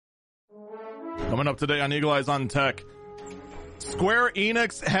Coming up today on Eagle Eyes on Tech, Square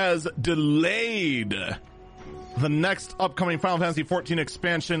Enix has delayed the next upcoming Final Fantasy XIV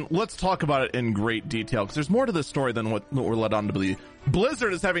expansion. Let's talk about it in great detail, because there's more to this story than what we're led on to believe.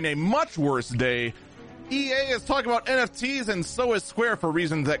 Blizzard is having a much worse day. EA is talking about NFTs, and so is Square for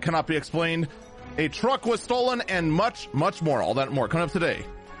reasons that cannot be explained. A truck was stolen, and much, much more. All that and more coming up today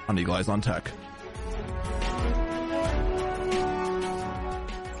on Eagle Eyes on Tech.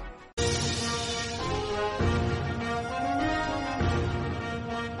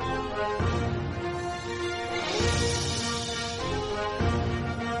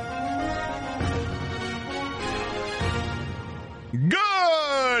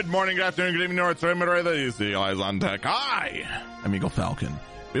 Good morning, good afternoon, good evening, North, this is Eagle Eyes on Tech. I'm Eagle Falcon.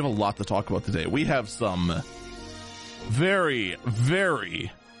 We have a lot to talk about today. We have some very,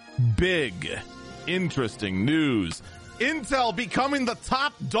 very big, interesting news. Intel becoming the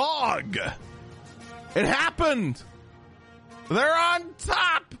top dog. It happened. They're on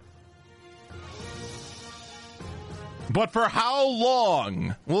top. But for how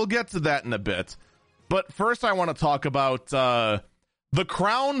long? We'll get to that in a bit. But first, I want to talk about the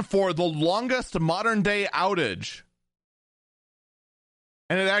crown for the longest modern day outage.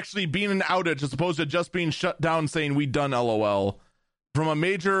 And it actually being an outage as opposed to just being shut down saying we done LOL from a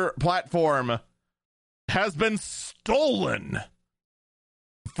major platform has been stolen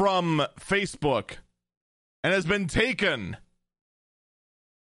from Facebook and has been taken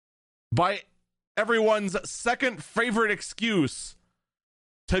by everyone's second favorite excuse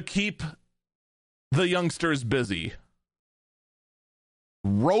to keep the youngsters busy.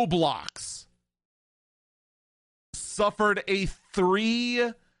 Roblox suffered a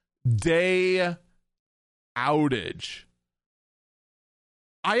 3-day outage.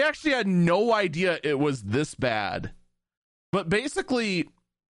 I actually had no idea it was this bad. But basically,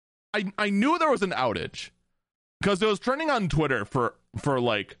 I knew there was an outage because it was trending on Twitter for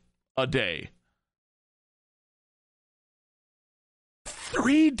like a day.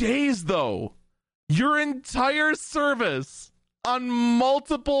 3 days, though. Your entire service on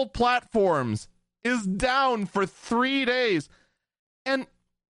multiple platforms is down for 3 days. And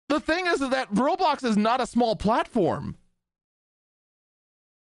the thing is that Roblox is not a small platform.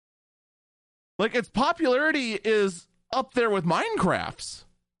 Like, its popularity is up there with Minecraft's.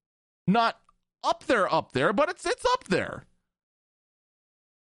 Not up there, but it's up there.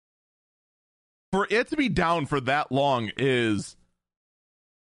 For it to be down for that long is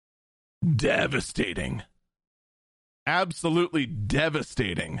devastating. Absolutely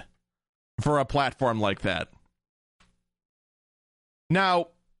devastating for a platform like that. Now,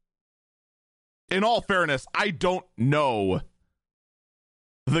 in all fairness, I don't know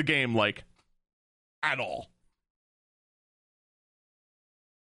the game like at all.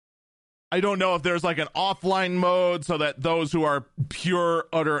 I don't know if there's like an offline mode so that those who are pure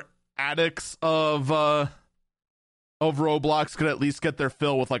utter addicts of Roblox could at least get their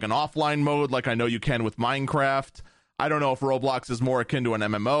fill with like an offline mode like I know you can with Minecraft. I don't know if Roblox is more akin to an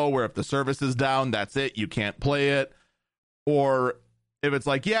MMO where if the service is down, that's it, you can't play it. Or if it's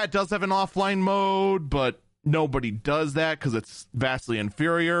like, yeah, it does have an offline mode, but nobody does that because it's vastly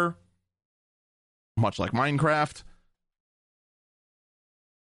inferior. Much like Minecraft.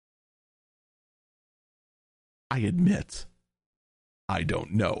 I admit, I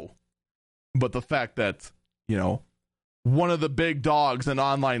don't know. But the fact that, you know, one of the big dogs in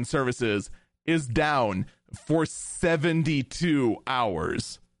online services is down for 72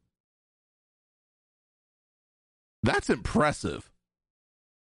 hours. That's impressive.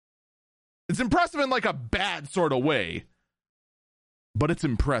 It's impressive in like a bad sort of way, but it's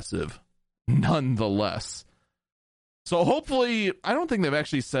impressive nonetheless. So hopefully, I don't think they've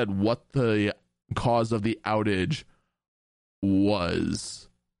actually said what the cause of the outage was.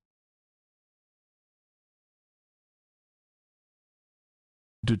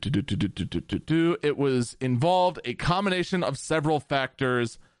 It was involved a combination of several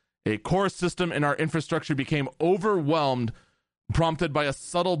factors. A core system in our infrastructure became overwhelmed, prompted by a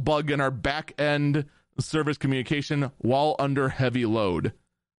subtle bug in our back-end service communication while under heavy load.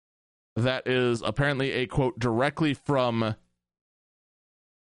 That is apparently a quote directly from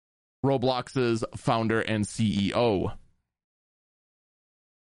Roblox's founder and CEO.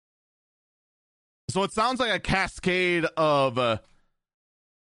 So it sounds like a cascade of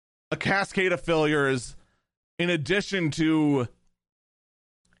failures in addition to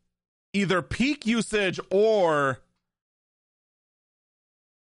either peak usage or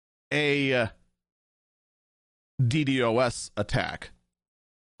a DDoS attack.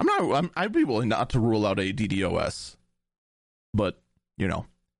 I'd be willing not to rule out a DDoS, but you know,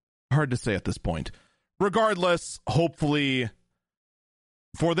 Hard to say at this point. Regardless, hopefully,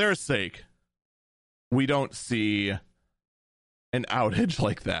 for their sake, we don't see an outage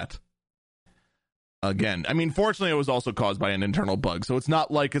like that again. I mean, fortunately, it was also caused by an internal bug, so it's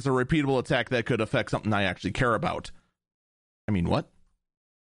not like it's a repeatable attack that could affect something I actually care about. I mean, what?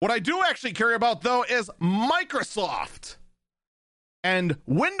 What I do actually care about, though, is Microsoft and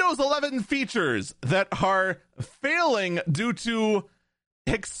Windows 11 features that are failing due to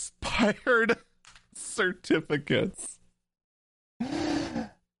expired certificates.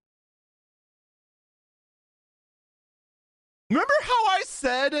 Remember how I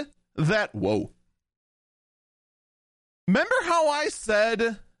said that? Whoa. Remember how I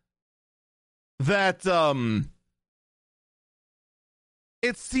said that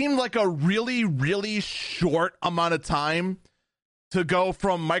it seemed like a really, really short amount of time to go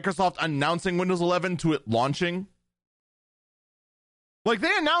from Microsoft announcing Windows 11 to it launching? Like,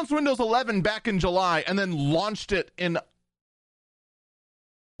 they announced Windows 11 back in July and then launched it in,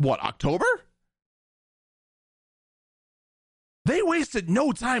 what, October? They wasted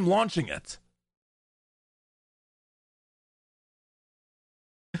no time launching it.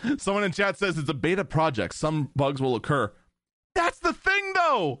 Someone in chat says it's a beta project. Some bugs will occur. That's the thing,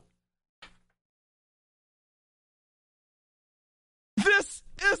 though. This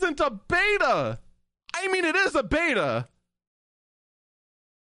isn't a beta. I mean, it is a beta.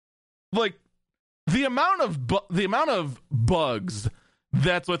 Like, the amount of bugs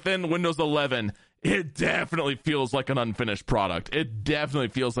that's within Windows 11, it definitely feels like an unfinished product. It definitely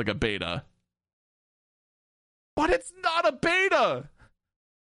feels like a beta. But it's not a beta.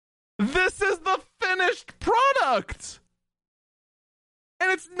 This is the finished product.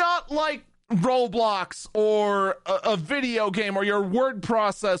 And it's not like Roblox or a video game or your word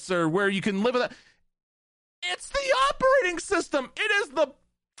processor where you can live with that. It's the operating system. It is the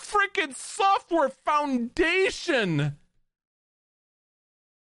freaking software foundation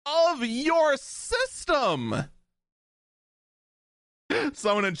of your system.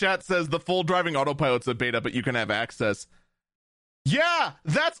 Someone in chat says the full driving autopilot's a beta, but you can have access. Yeah,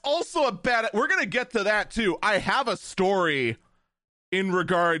 that's also a bad. We're going to get to that too. I have a story in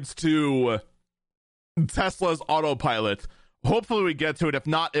regards to Tesla's autopilot. Hopefully we get to it. If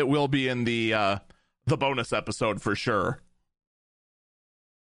not, it will be in the bonus episode for sure.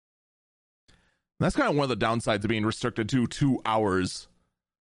 That's kind of one of the downsides of being restricted to 2 hours.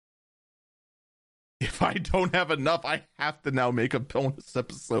 If I don't have enough, I have to now make a bonus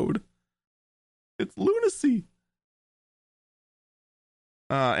episode. It's lunacy.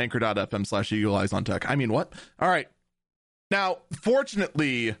 Anchor.fm/Eagle Eyes on Tech. I mean, what? All right. Now,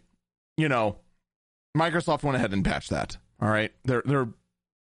 fortunately, Microsoft went ahead and patched that. All right.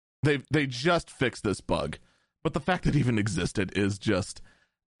 They just fixed this bug. But the fact that it even existed is just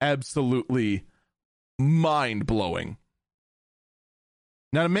absolutely mind-blowing.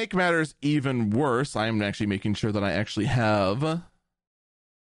 Now, to make matters even worse, I am actually making sure that I actually have I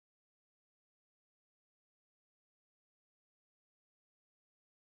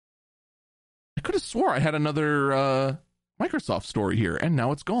could have swore I had another Microsoft story here, and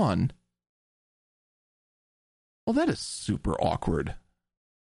now it's gone. Well, that is super awkward.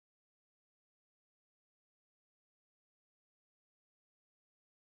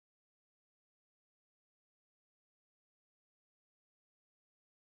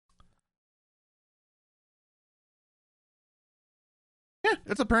 Yeah,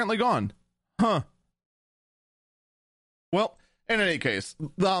 it's apparently gone. Huh. Well, in any case,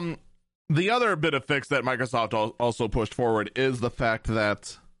 the other bit of fix that Microsoft also pushed forward is the fact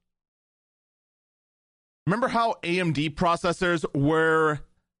that, remember how AMD processors were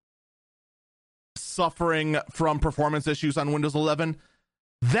suffering from performance issues on Windows 11?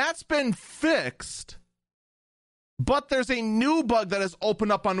 That's been fixed, but there's a new bug that has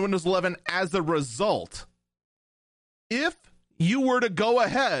opened up on Windows 11 as a result. If you were to go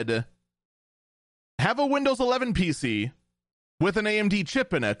ahead, have a Windows 11 PC with an AMD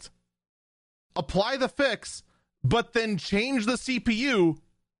chip in it, apply the fix, but then change the CPU,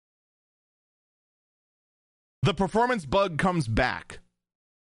 the performance bug comes back.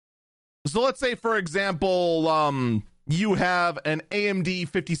 So let's say, for example, you have an AMD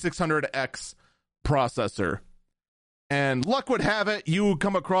 5600X processor, and luck would have it, you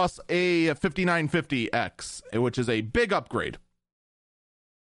come across a 5950X, which is a big upgrade.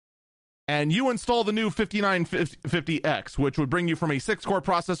 And you install the new 5950X, which would bring you from a 6-core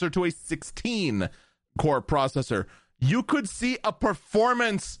processor to a 16-core processor. You could see a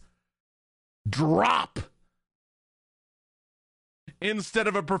performance drop instead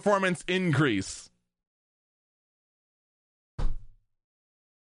of a performance increase.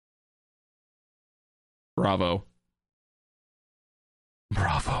 Bravo.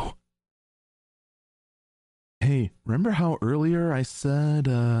 Bravo. Hey, remember how earlier I said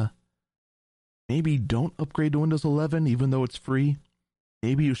maybe don't upgrade to Windows 11 even though it's free?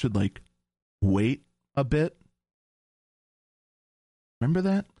 Maybe you should like wait a bit. Remember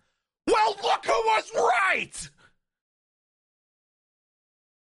that? Well, look who was right!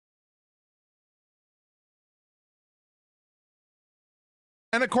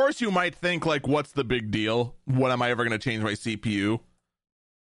 And of course you might think, like, what's the big deal? When am I ever going to change my CPU?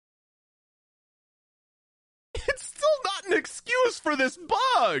 It's still not an excuse for this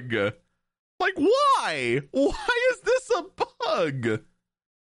bug. Like, why? Why is this a bug?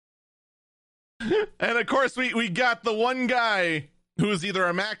 And of course we got the one guy who's either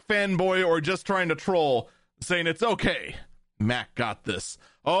a Mac fanboy or just trying to troll, saying it's okay. Mac got this.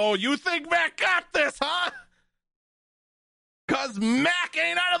 Oh, you think Mac got this, huh? Cause Mac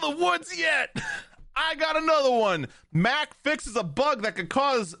ain't out of the woods yet. I got another one. Mac fixes a bug that could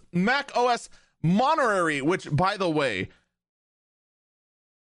cause Mac OS Monterey, which, by the way,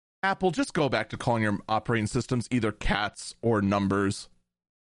 Apple, just go back to calling your operating systems either cats or numbers.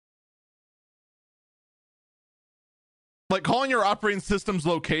 Like, calling your operating systems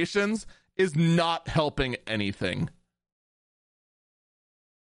locations is not helping anything.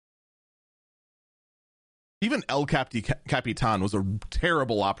 Even El Capitan was a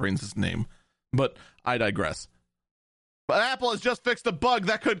terrible operating system name, but I digress. But Apple has just fixed a bug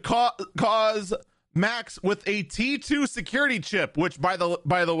that could cause Macs with a T2 security chip, which, by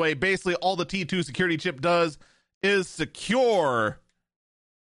the way, basically all the T2 security chip does is secure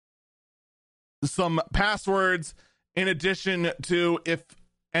some passwords. In addition to, if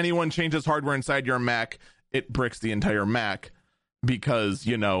anyone changes hardware inside your Mac, it bricks the entire Mac because,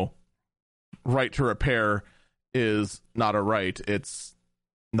 you know, right to repair is not a right. It's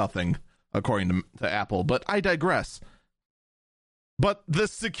nothing, according to Apple. But I digress. But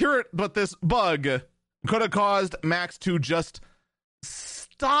this bug could have caused Macs to just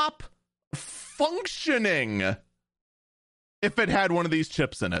stop functioning if it had one of these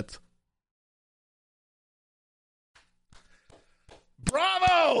chips in it.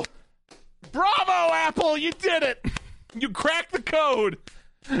 Bravo! Bravo, Apple! You did it! You cracked the code!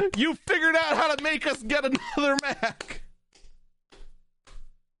 You figured out how to make us get another Mac!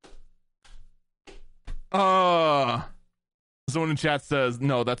 Someone in chat says,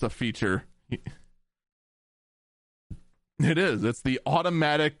 no, that's a feature. It is. It's the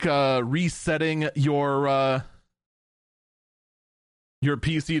automatic resetting your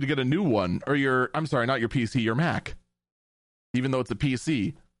PC to get a new one. Or I'm sorry, not your PC, your Mac. Even though it's a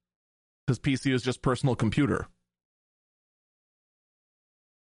PC, because PC is just personal computer.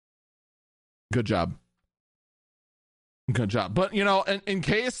 Good job. Good job. But, you know, in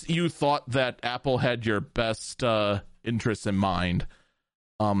case you thought that Apple had your best interests in mind,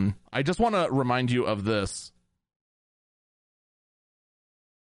 I just want to remind you of this.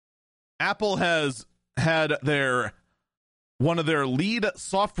 Apple has had one of their lead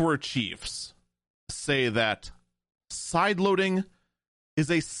software chiefs say that sideloading is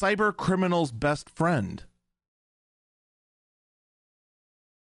a cyber criminal's best friend.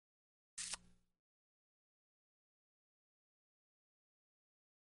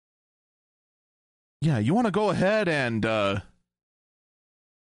 Yeah, you want to go ahead and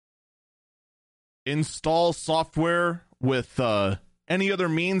install software with any other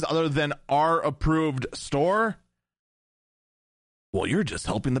means other than our approved store? Well, you're just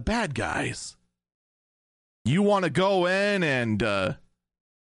helping the bad guys. You want to go in and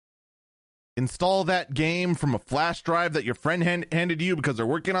install that game from a flash drive that your friend handed you because they're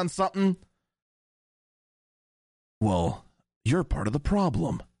working on something? Well, you're part of the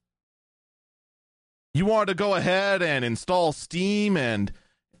problem. You want to go ahead and install Steam and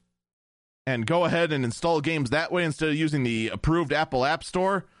go ahead and install games that way instead of using the approved Apple App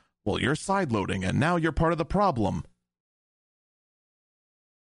Store? Well, you're sideloading, and now you're part of the problem.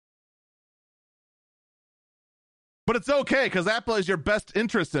 But it's okay, because Apple has your best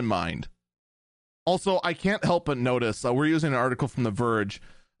interest in mind. Also, I can't help but notice, we're using an article from The Verge.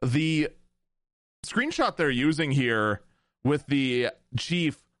 The screenshot they're using here with the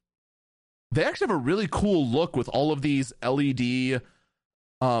Chief, they actually have a really cool look with all of these LED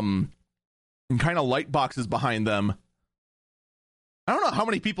kind of light boxes behind them. I don't know how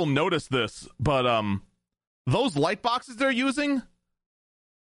many people notice this, but those light boxes they're using,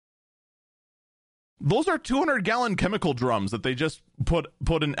 those are 200-gallon chemical drums that they just put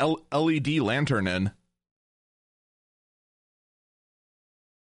an LED lantern in.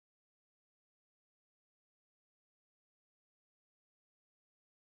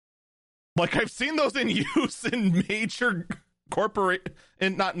 Like, I've seen those in use in major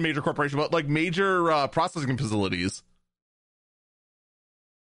not in major corporation, but like major processing facilities.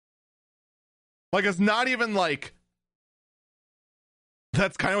 Like, it's not even like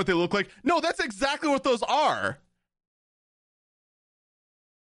that's kind of what they look like. No, that's exactly what those are.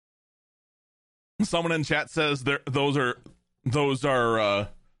 Someone in chat says those are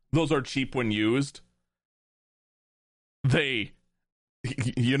cheap when used.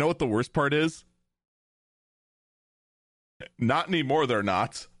 You know what the worst part is? Not anymore, they're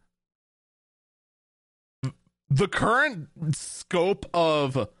not. The current scope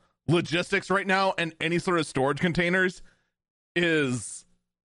of logistics right now and any sort of storage containers is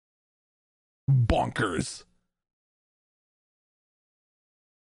bonkers.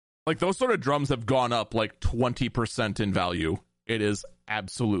 Like, those sort of drums have gone up like 20% in value. It is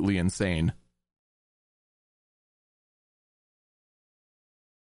absolutely insane.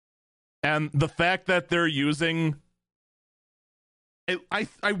 And the fact that they're using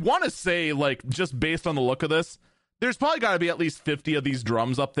I want to say, like, just based on the look of this, there's probably got to be at least 50 of these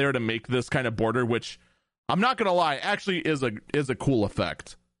drums up there to make this kind of border, which I'm not gonna lie, actually is a cool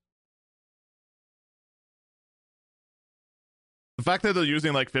effect. The fact that they're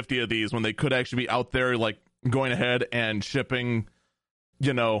using like 50 of these when they could actually be out there, like, going ahead and shipping,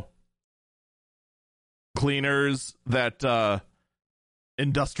 you know, cleaners that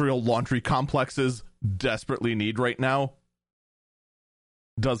industrial laundry complexes desperately need right now,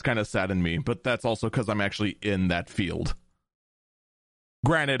 does kind of sadden me. But that's also because I'm actually in that field.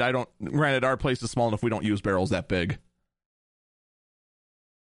 Granted, our place is small enough we don't use barrels that big.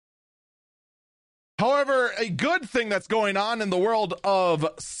 However, a good thing that's going on in the world of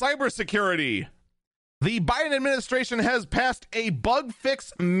cybersecurity, the Biden administration has passed a bug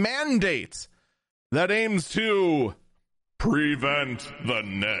fix mandate that aims to prevent the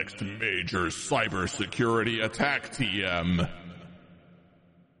next major cybersecurity attack, TM.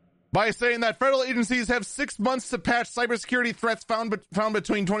 By saying that federal agencies have 6 months to patch cybersecurity threats found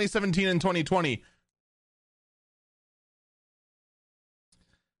between 2017 and 2020.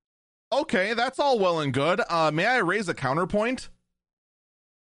 Okay, that's all well and good. May I raise a counterpoint?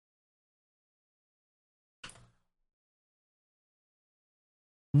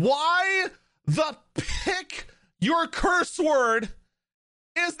 Why the pick your curse word?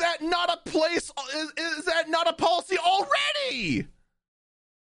 Is that not a place? Is that not a policy already?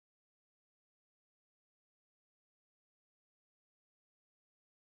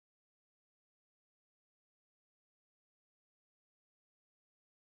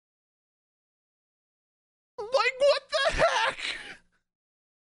 Like, what the heck?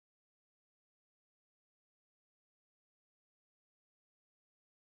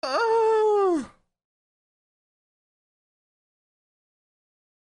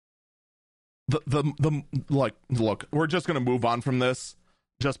 Look, we're just gonna move on from this,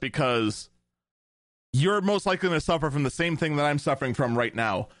 just because you're most likely going to suffer from the same thing that I'm suffering from right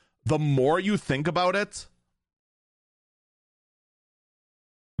now. The more you think about it,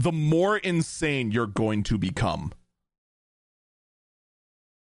 the more insane you're going to become.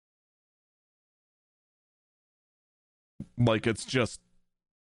 Like, it's just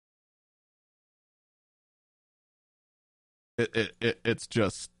it's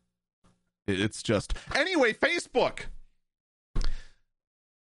just anyway. Facebook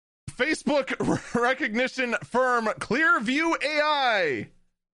recognition firm Clearview AI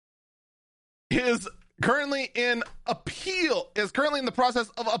is currently in the process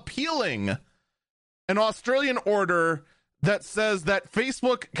of appealing an Australian order that says that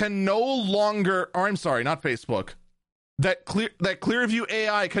Facebook can no longer, or I'm sorry, not Facebook, that Clearview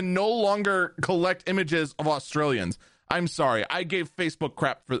AI can no longer collect images of Australians. I'm sorry, I gave Facebook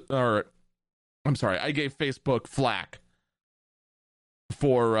I gave Facebook flack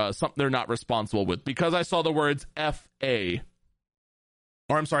for something they're not responsible with, because I saw the words FAC.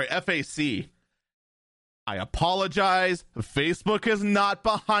 I apologize. Facebook is not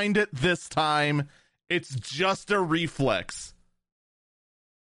behind it this time. It's just a reflex.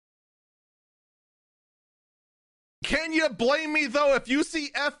 Can you blame me though if you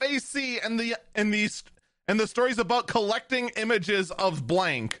see FAC and the stories about collecting images of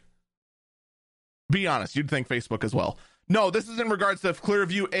blank? Be honest, you'd think Facebook as well. No, this is in regards to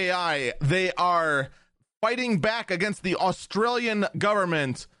Clearview AI. They are fighting back against the Australian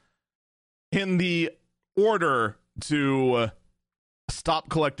government in the order to stop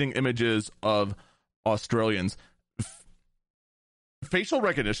collecting images of Australians. Facial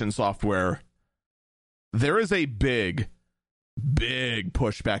recognition software, there is a big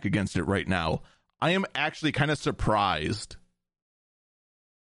pushback against it right now. I am actually kind of surprised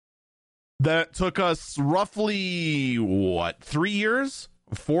that took us roughly, 3 years?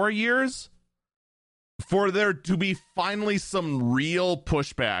 4 years? For there to be finally some real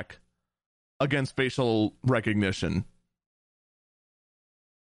pushback against facial recognition.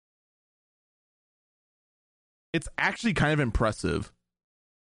 It's actually kind of impressive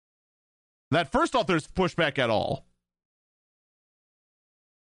that first off, there's pushback at all.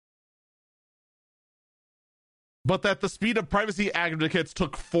 But that the speed of privacy advocates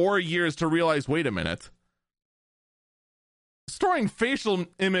took 4 years to realize, wait a minute. Storing facial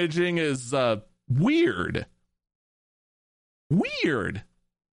imaging is weird. Weird.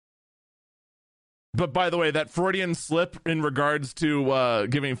 But by the way, that Freudian slip in regards to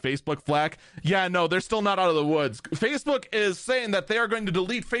giving Facebook flack, yeah, no, they're still not out of the woods. Facebook is saying that they are going to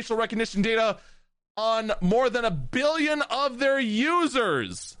delete facial recognition data on more than 1 billion of their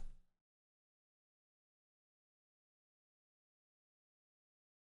users.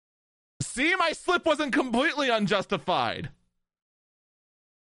 See, my slip wasn't completely unjustified.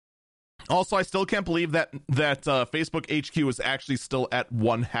 Also, I still can't believe that Facebook HQ is actually still at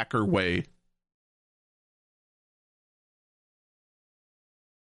one hacker way.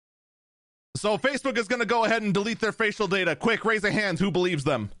 So Facebook is going to go ahead and delete their facial data. Quick, raise a hand. Who believes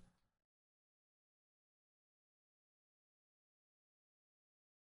them?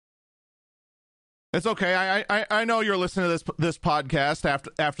 It's okay. I know you're listening to this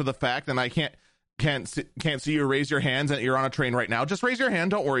podcast after the fact, and I can't see you raise your hands, and you're on a train right now. Just raise your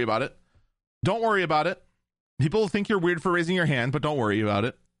hand. Don't worry about it. Don't worry about it. People think you're weird for raising your hand, but don't worry about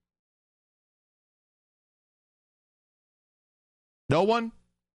it. No one?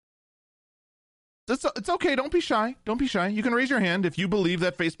 It's okay. Don't be shy. Don't be shy. You can raise your hand if you believe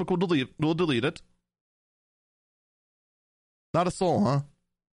that Facebook will delete it. Not a soul, huh?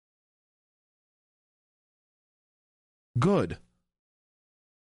 Good.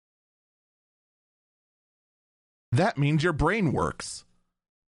 That means your brain works.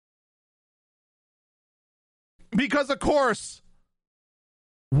 Because, of course,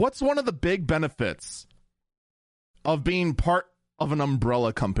 what's one of the big benefits of being part of an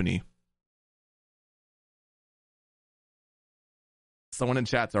umbrella company? Someone in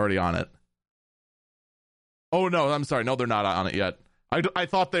chat's already on it. Oh, no, I'm sorry. No, they're not on it yet. I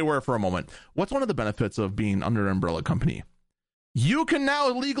thought they were for a moment. What's one of the benefits of being under an umbrella company? You can now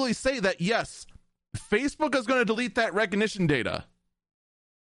legally say that, yes, Facebook is going to delete that recognition data.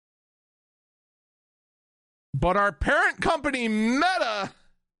 But our parent company, Meta,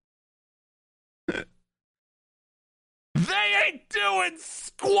 they ain't doing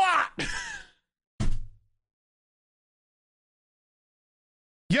squat.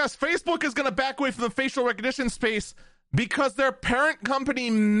 Yes, Facebook is going to back away from the facial recognition space because their parent company,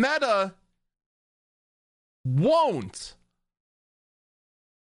 Meta, won't.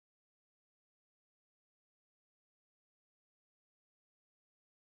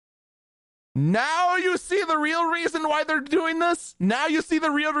 Now you see the real reason why they're doing this? Now you see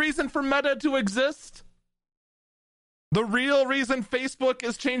the real reason for Meta to exist? The real reason Facebook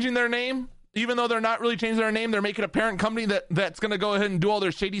is changing their name? Even though they're not really changing their name, they're making a parent company that's going to go ahead and do all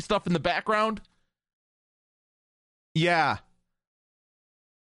their shady stuff in the background? Yeah.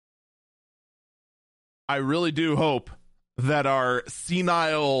 I really do hope that our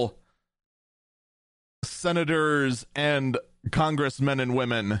senile senators and congressmen and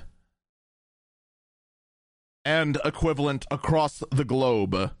women and equivalent across the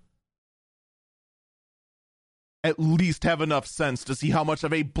globe at least have enough sense to see how much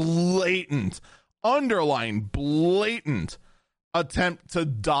of a blatant, underlying blatant attempt to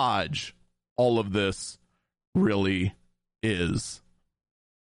dodge all of this really is.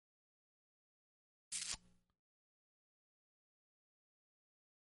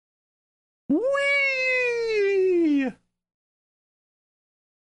 Whee!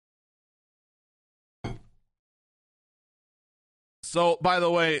 So, by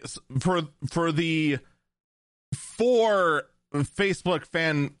the way, for the 4 Facebook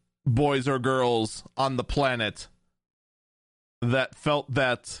fan boys or girls on the planet that felt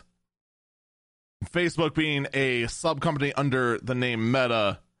that Facebook being a sub-company under the name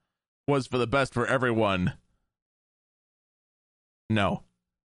Meta was for the best for everyone. No.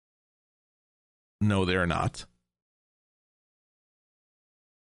 No, they're not.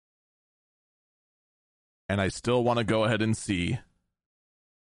 And I still want to go ahead and see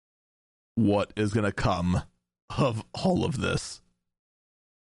what is going to come of all of this.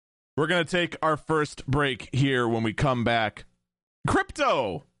 We're going to take our first break here. When we come back,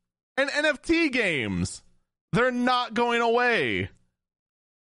 crypto and NFT games, they're not going away.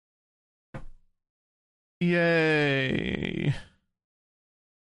 Yay.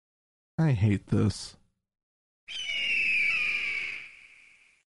 I hate this.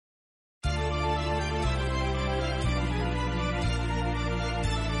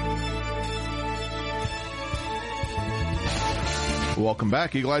 Welcome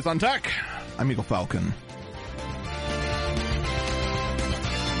back, Eagle Eyes on Tech. I'm Eagle Falcon.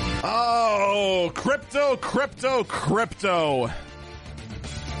 Oh, crypto.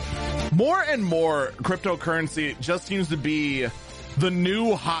 More and more cryptocurrency just seems to be the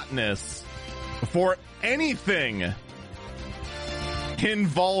new hotness for anything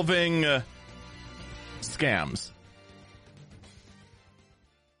involving scams.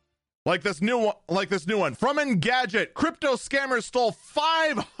 Like this new one from Engadget. Crypto scammers stole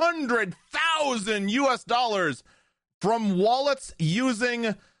 500,000 US dollars from wallets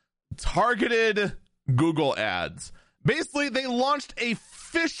using targeted Google ads. Basically, they launched a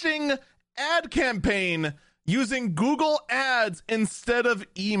phishing ad campaign using Google ads instead of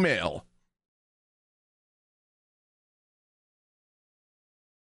email.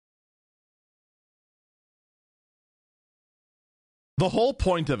 The whole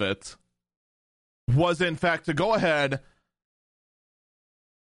point of it was, in fact, to go ahead,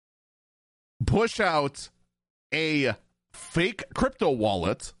 push out a fake crypto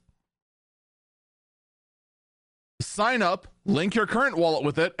wallet, sign up, link your current wallet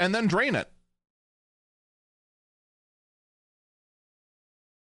with it, and then drain it.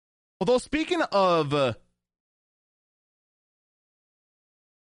 Although, speaking of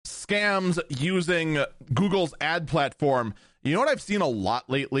scams using Google's ad platform, you know what I've seen a lot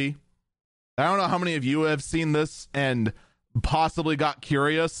lately? I don't know how many of you have seen this and possibly got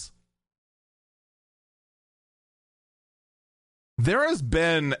curious. There has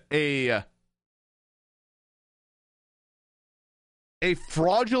been a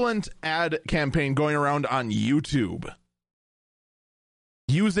fraudulent ad campaign going around on YouTube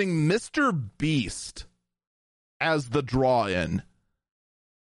using Mr. Beast as the draw-in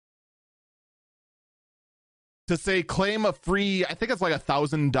to say claim a free, I think it's like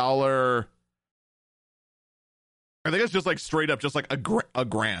 $1,000. I think it's just like straight up just like a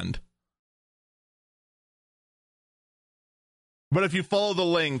grand. But if you follow the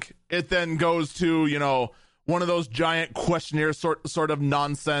link, it then goes to, you know, one of those giant questionnaire sort of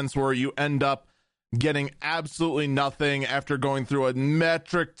nonsense where you end up getting absolutely nothing after going through a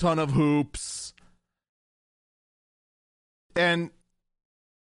metric ton of hoops. And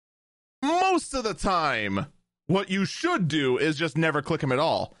most of the time, what you should do is just never click them at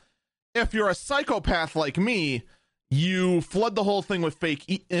all. If you're a psychopath like me, you flood the whole thing with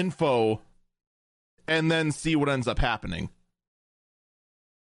fake info and then see what ends up happening.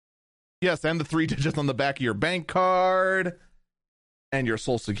 Yes, and the 3 digits on the back of your bank card and your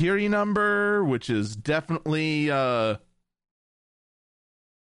social security number, which is definitely I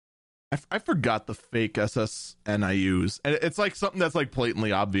forgot the fake SSN I use. And it's like something that's like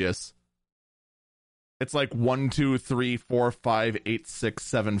blatantly obvious. It's like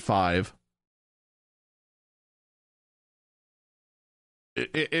 123458675.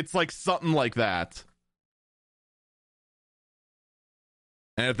 It's like something like that.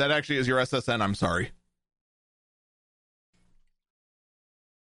 And if that actually is your SSN, I'm sorry.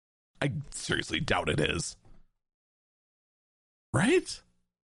 I seriously doubt it is. Right?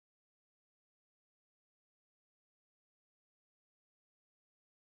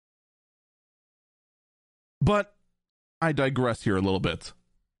 But I digress here a little bit.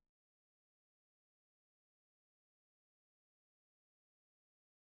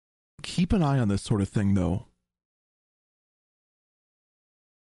 Keep an eye on this sort of thing, though.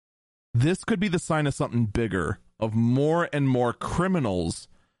 This could be the sign of something bigger, of more and more criminals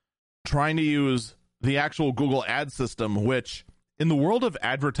trying to use the actual Google ad system, which in the world of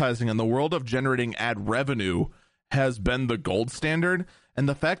advertising and the world of generating ad revenue has been the gold standard. And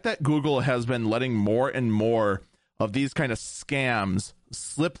the fact that Google has been letting more and more of these kind of scams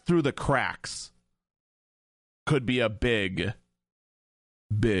slip through the cracks could be a big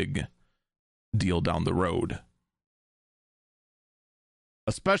deal down the road.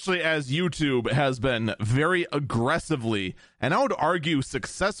 Especially as YouTube has been very aggressively, and I would argue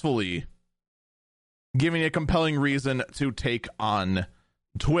successfully, giving a compelling reason to take on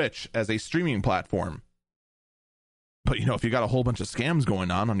Twitch as a streaming platform. But, you know, if you got a whole bunch of scams going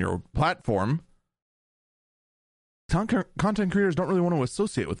on your platform, content creators don't really want to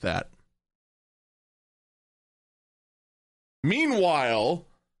associate with that. Meanwhile,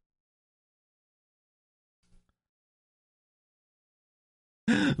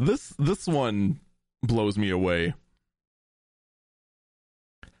 this one blows me away.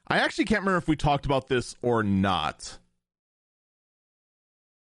 I actually can't remember if we talked about this or not.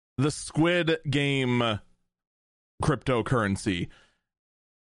 the Squid Game cryptocurrency.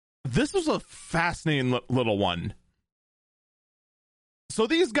 This was a fascinating little one. So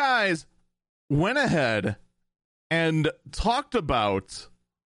these guys went ahead and talked about.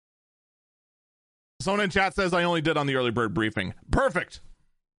 Someone in chat says I only did on the early bird briefing. Perfect.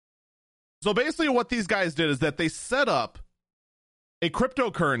 So basically what these guys did is that they set up a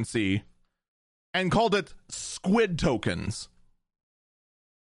cryptocurrency and called it Squid Tokens.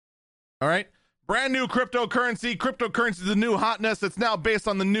 All right. Brand new cryptocurrency. Cryptocurrency is the new hotness. It's now based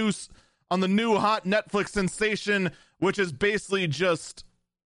on the new hot Netflix sensation, which is basically just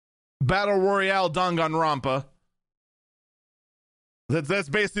Battle Royale Danganronpa. That's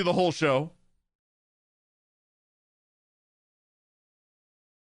basically the whole show.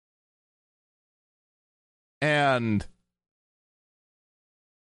 And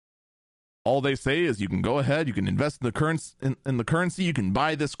all they say is you can go ahead, you can invest in the currency, you can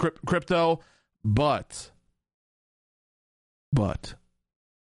buy this crypto, but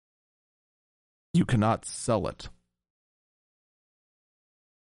you cannot sell it.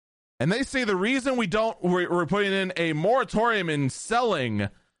 And they say the reason we're putting in a moratorium in selling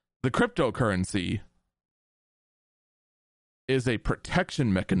the cryptocurrency is a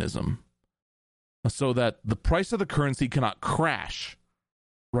protection mechanism so that the price of the currency cannot crash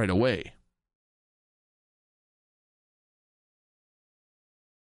right away.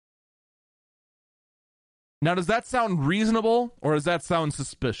 Now, does that sound reasonable or does that sound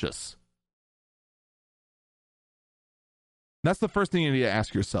suspicious? That's the first thing you need to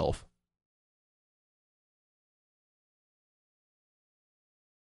ask yourself.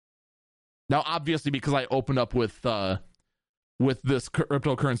 Now, obviously, because I opened up with this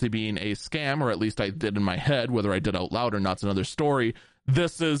cryptocurrency being a scam, or at least I did in my head, whether I did out loud or not's another story.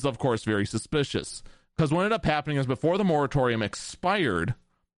 This is, of course, very suspicious. Because what ended up happening is before the moratorium expired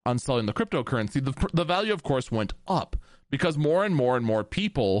on selling the cryptocurrency, the value, of course, went up because more and more and more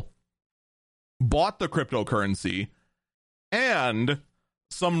people bought the cryptocurrency, and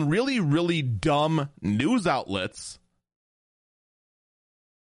some really, really dumb news outlets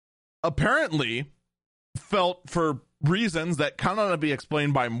apparently felt, for reasons that cannot be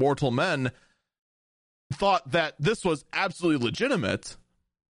explained by mortal men, thought that this was absolutely legitimate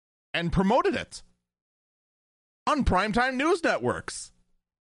and promoted it on primetime news networks.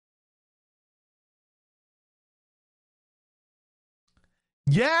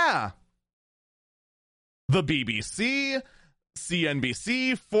 Yeah. The BBC,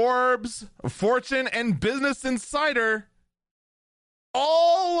 CNBC, Forbes, Fortune, and Business Insider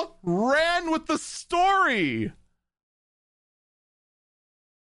all ran with the story.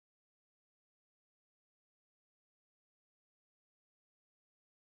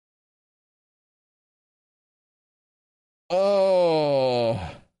 Oh.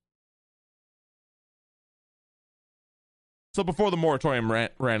 So before the moratorium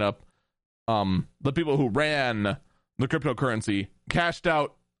ran up, the people who ran the cryptocurrency cashed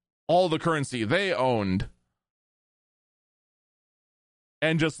out all the currency they owned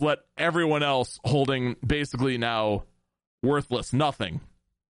and just let everyone else holding basically now worthless nothing.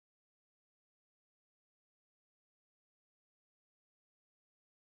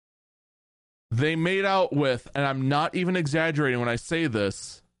 They made out with, and I'm not even exaggerating when I say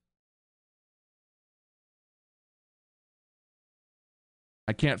this,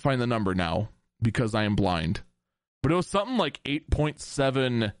 I can't find the number now because I am blind, but it was something like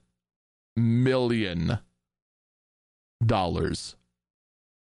 $8.7 million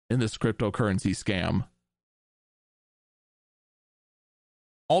in this cryptocurrency scam.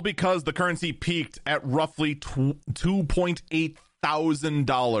 All because the currency peaked at roughly $2.8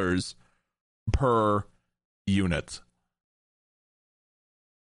 thousand per unit.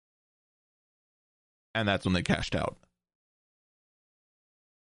 And that's when they cashed out.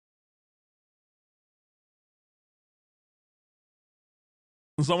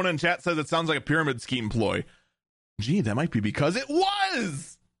 Someone in chat says it sounds like a pyramid scheme ploy. Gee, that might be because it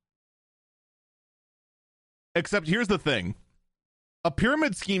was! Except here's the thing. A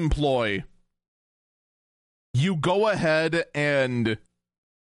pyramid scheme ploy, you go ahead and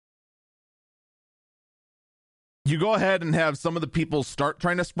have some of the people start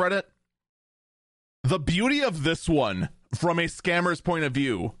trying to spread it. The beauty of this one, from a scammer's point of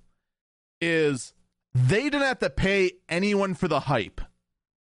view, is they didn't have to pay anyone for the hype.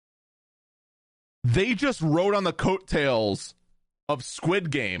 They just rode on the coattails of Squid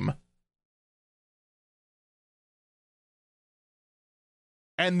Game.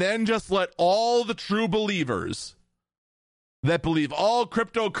 And then just let all the true believers that believe all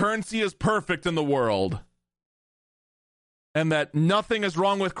cryptocurrency is perfect in the world and that nothing is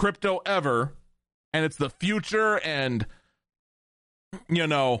wrong with crypto ever, and it's the future, and, you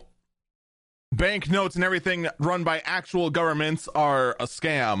know, banknotes and everything run by actual governments are a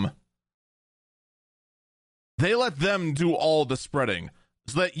scam. They let them do all the spreading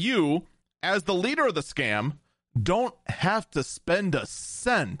so that you, as the leader of the scam, don't have to spend a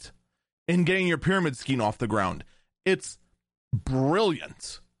cent in getting your pyramid scheme off the ground. It's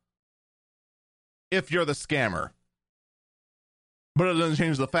brilliant if you're the scammer. But it doesn't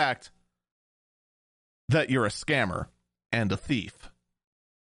change the fact that you're a scammer and a thief.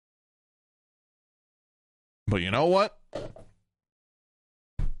 But you know what?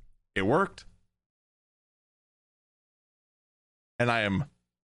 It worked. And I am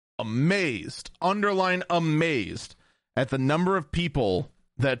amazed, underline amazed, at the number of people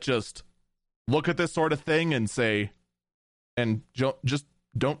that just look at this sort of thing and say, and just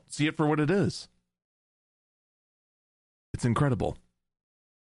don't see it for what it is. It's incredible.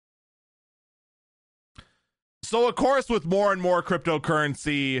 So, of course, with more and more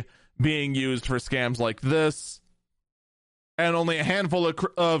cryptocurrency being used for scams like this, and only a handful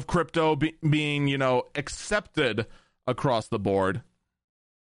of crypto being, you know, accepted across the board,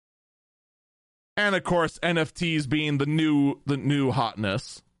 and of course NFTs being the new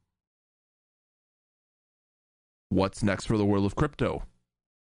hotness, what's next for the world of crypto?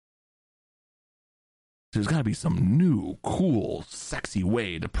 There's got to be some new, cool, sexy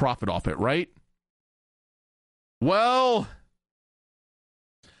way to profit off it, right? Well,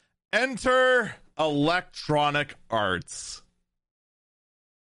 enter Electronic Arts.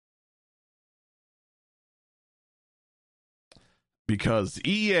 Because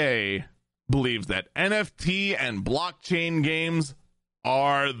EA believes that NFT and blockchain games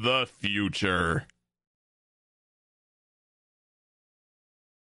are the future.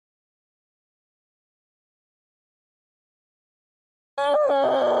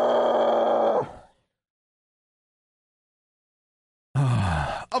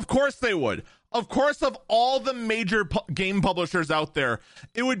 Of course they would. Of course, of all the major game publishers out there,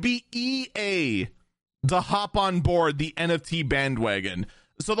 it would be EA to hop on board the NFT bandwagon.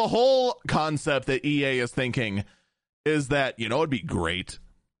 So the whole concept that EA is thinking is that, you know, it'd be great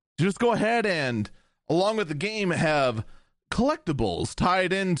to just go ahead and, along with the game, have collectibles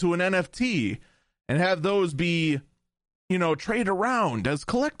tied into an NFT and have those be, you know, trade around as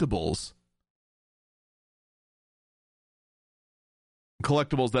collectibles.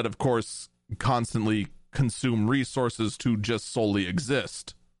 Collectibles that, of course, constantly consume resources to just solely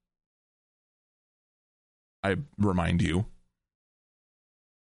exist. I remind you.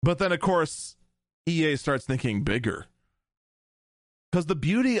 But then, of course, EA starts thinking bigger. Because the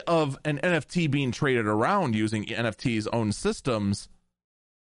beauty of an NFT being traded around using NFT's own systems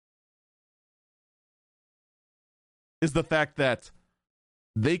is the fact that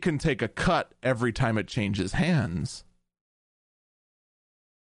they can take a cut every time it changes hands.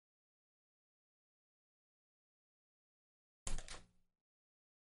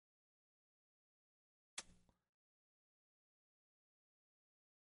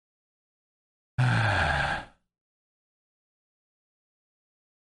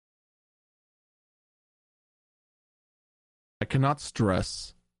 I cannot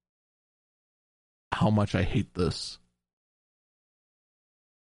stress how much I hate this.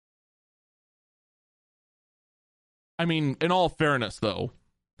 I mean, in all fairness, though,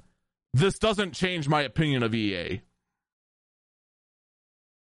 this doesn't change my opinion of EA.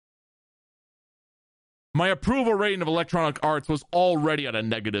 My approval rating of Electronic Arts was already at a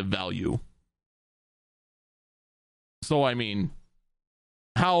negative value. So, I mean,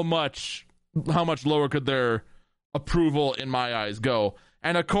 how much lower could their approval in my eyes go?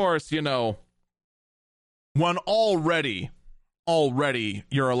 And of course, you know, when already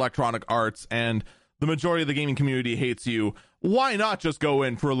you're Electronic Arts and the majority of the gaming community hates you, why not just go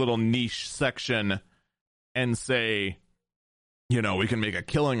in for a little niche section and say, you know, we can make a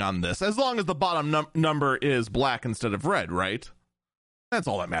killing on this, as long as the bottom number is black instead of red, right? That's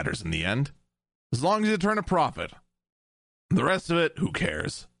all that matters in the end. As long as you turn a profit. The rest of it, who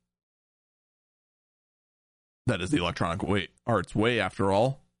cares? That is the Electronic Arts way, after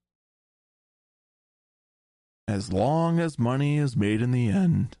all. As long as money is made in the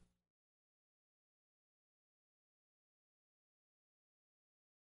end.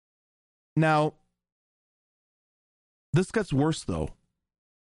 Now, this gets worse, though.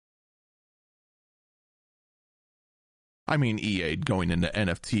 I mean, EA going into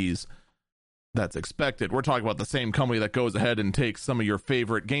NFTs, that's expected. We're talking about the same company that goes ahead and takes some of your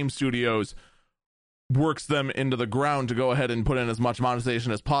favorite game studios, works them into the ground to go ahead and put in as much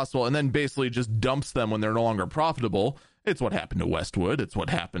monetization as possible, and then basically just dumps them when they're no longer profitable. It's what happened to Westwood. It's what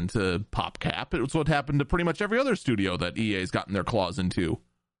happened to PopCap. It's what happened to pretty much every other studio that EA's gotten their claws into.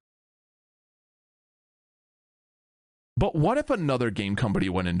 But what if another game company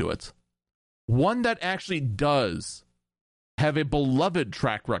went into it? One that actually does have a beloved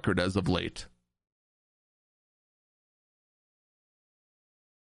track record as of late.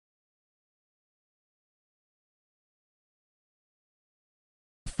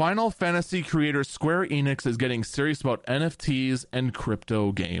 Final Fantasy creator Square Enix is getting serious about NFTs and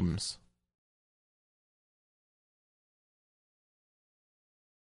crypto games.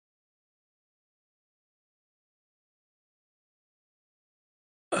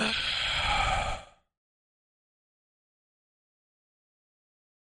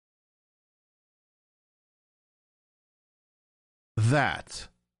 That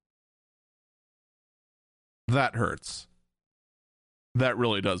hurts. That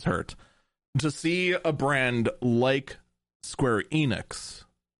really does hurt. To see a brand like Square Enix,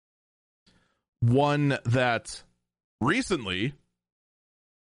 one that recently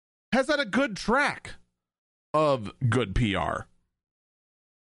has had a good track of good PR,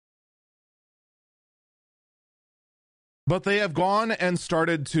 but they have gone and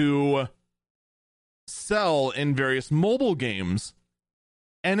started to sell in various mobile games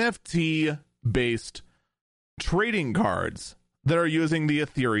NFT-based trading cards that are using the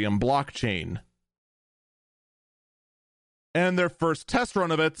Ethereum blockchain. And their first test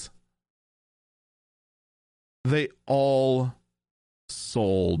run of it, they all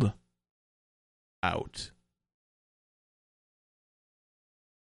sold out.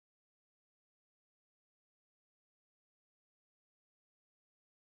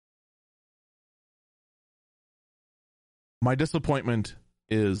 My disappointment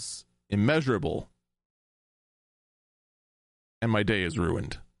is immeasurable, and my day is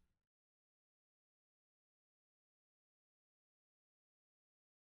ruined.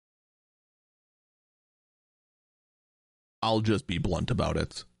 I'll just be blunt about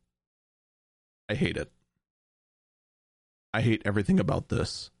it. I hate it. I hate everything about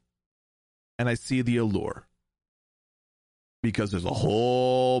this. And I see the allure. Because there's a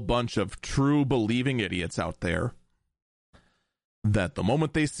whole bunch of true believing idiots out there that the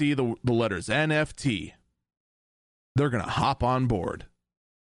moment they see the letters NFT, they're going to hop on board.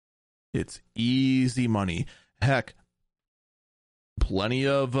 It's easy money. Heck, plenty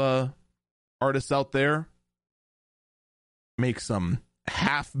of artists out there make some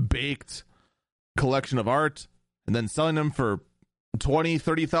half-baked collection of art and then selling them for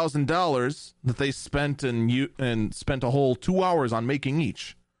 $20,000-$30,000 that they spent and spent a whole 2 hours on making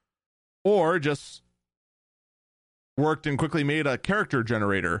each. Or just worked and quickly made a character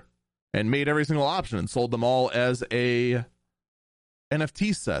generator and made every single option and sold them all as a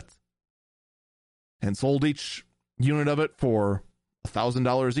NFT set and sold each unit of it for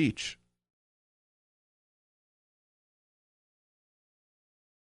 $1,000 each.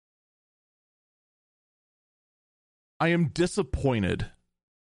 I am disappointed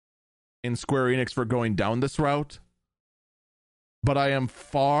in Square Enix for going down this route, but I am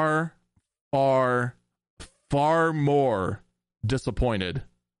far, far, far more disappointed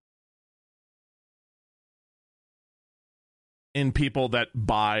in people that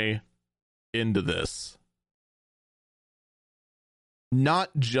buy into this. Not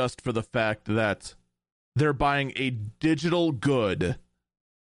just for the fact that they're buying a digital good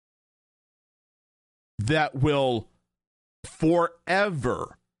that will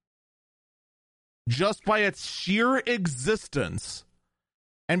forever, just by its sheer existence,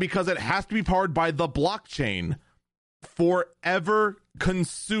 and because it has to be powered by the blockchain, forever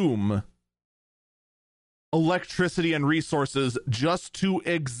consume electricity and resources just to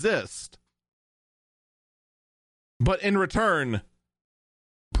exist, but in return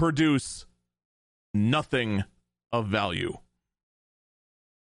produce nothing of value.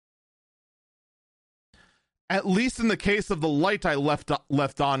 At least in the case of the light I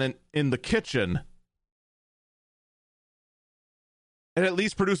left on in the kitchen, it at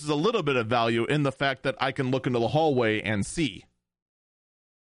least produces a little bit of value in the fact that I can look into the hallway and see.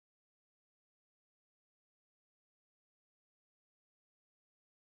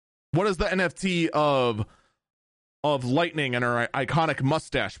 What does the NFT of Lightning and her iconic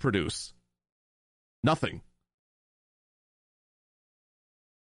mustache produce? Nothing.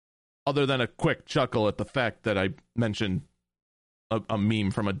 Other than a quick chuckle at the fact that I mentioned a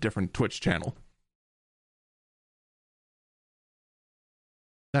meme from a different Twitch channel.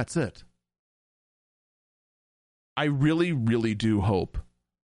 That's it. I really, really do hope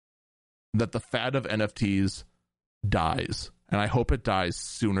that the fad of NFTs dies. And I hope it dies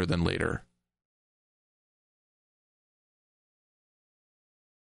sooner than later.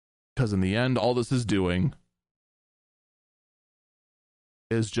 Because in the end, all this is doing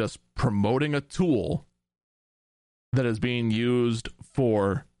is just promoting a tool that is being used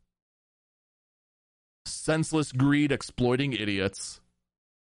for senseless greed, exploiting idiots,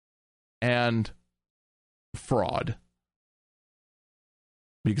 and fraud.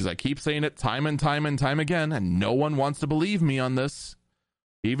 Because I keep saying it time and time and time again, and no one wants to believe me on this,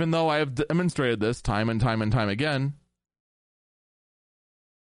 even though I have demonstrated this time and time and time again.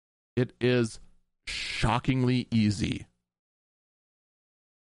 It is shockingly easy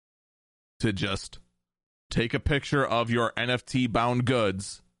to just take a picture of your NFT-bound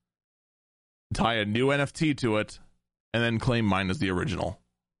goods, tie a new NFT to it, and then claim mine as the original.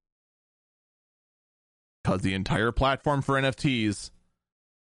 Because the entire platform for NFTs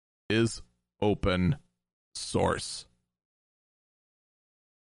is open source.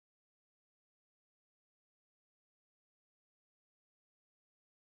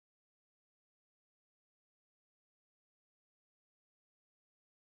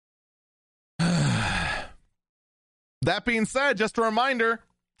 That being said, just a reminder,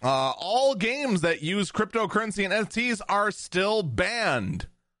 all games that use cryptocurrency and NFTs are still banned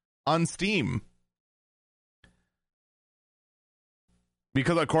on Steam.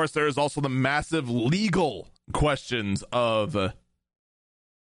 Because, of course, there is also the massive legal questions of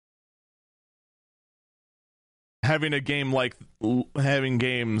having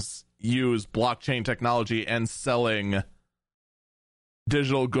games use blockchain technology and selling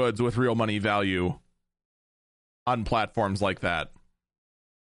digital goods with real money value on platforms like that.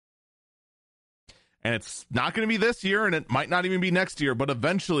 And it's not going to be this year, and it might not even be next year, but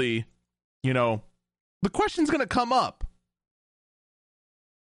eventually, the question's going to come up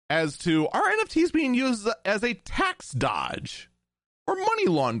as to, are NFTs being used as a tax dodge or money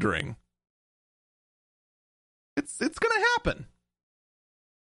laundering? It's going to happen.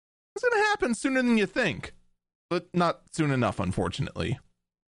 It's going to happen sooner than you think, but not soon enough, unfortunately.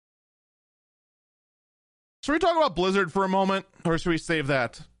 Should we talk about Blizzard for a moment, or should we save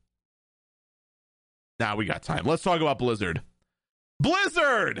that? Nah, we got time. Let's talk about Blizzard.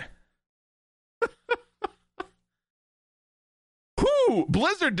 Blizzard! Whew,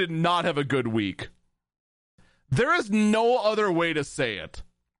 Blizzard did not have a good week. There is no other way to say it.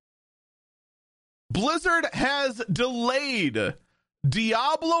 Blizzard has delayed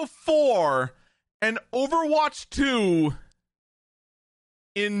Diablo 4 and Overwatch 2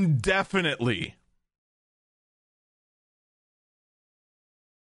 indefinitely.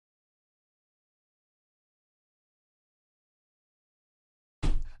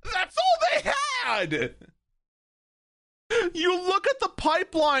 That's all they had! You look at the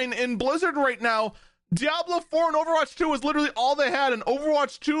pipeline in Blizzard right now, Diablo 4 and Overwatch 2 was literally all they had, and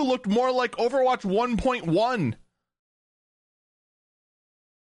Overwatch 2 looked more like Overwatch 1.1.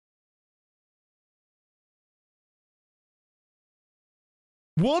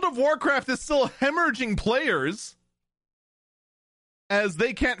 World of Warcraft is still hemorrhaging players as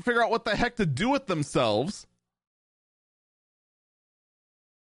they can't figure out what the heck to do with themselves.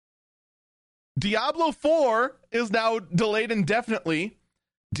 Diablo 4 is now delayed indefinitely.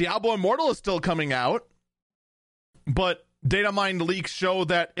 Diablo Immortal is still coming out, but data mined leaks show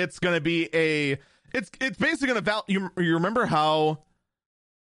that it's going to be it's basically going to you remember how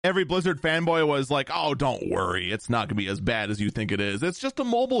every Blizzard fanboy was like, oh, don't worry, it's not going to be as bad as you think it is. It's just a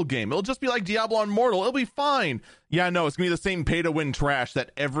mobile game. It'll just be like Diablo Immortal. It'll be fine. Yeah, no, it's going to be the same pay-to-win trash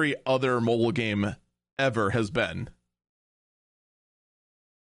that every other mobile game ever has been.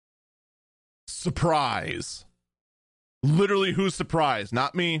 Surprise. Literally, who's surprised?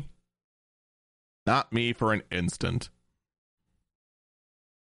 Not me. Not me for an instant.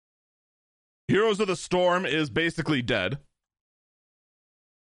 Heroes of the Storm is basically dead.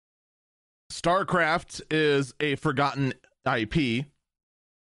 StarCraft is a forgotten IP.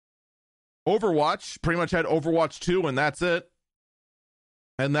 Overwatch pretty much had Overwatch 2 and that's it.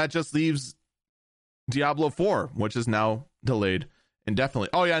 And that just leaves Diablo 4, which is now delayed indefinitely.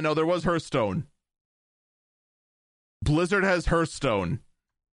 Oh yeah, no, there was Hearthstone. Blizzard has Hearthstone.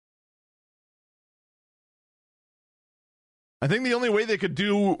 I think the only way they could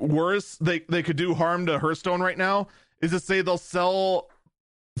do worse, they could do harm to Hearthstone right now, is to say they'll sell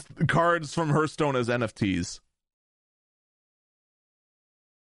cards from Hearthstone as NFTs.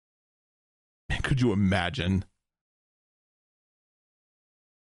 Man, could you imagine?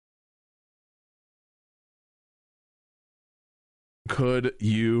 Could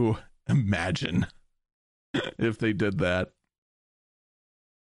you imagine if they did that?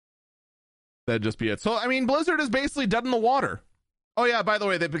 That'd just be it. So, I mean, Blizzard is basically dead in the water. Oh, yeah, by the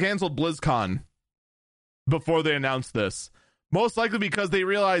way, they canceled BlizzCon before they announced this. Most likely because they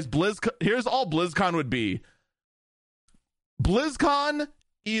realized here's all BlizzCon would be. BlizzCon,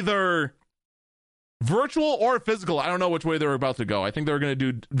 either virtual or physical. I don't know which way they were about to go. I think they were going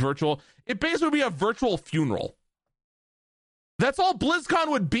to do virtual. It basically would be a virtual funeral. That's all BlizzCon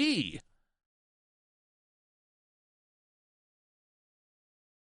would be.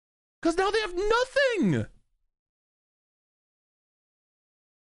 Because now they have nothing.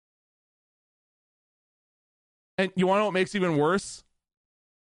 And you want to know what makes it even worse?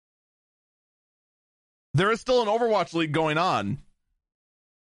 There is still an Overwatch League going on.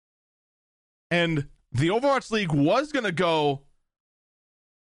 And the Overwatch League was going to go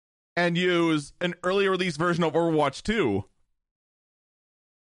and use an early release version of Overwatch 2.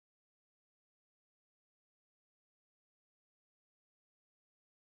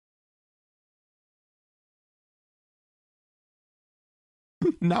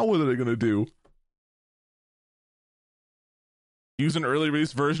 Now what are they going to do? Use an early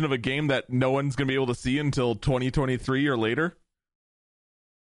release version of a game that no one's going to be able to see until 2023 or later?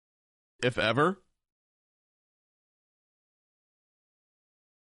 If ever?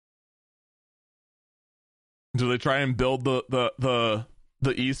 Do they try and build the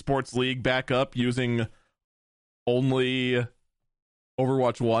esports league back up using only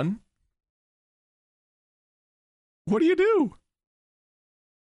Overwatch 1? What do you do?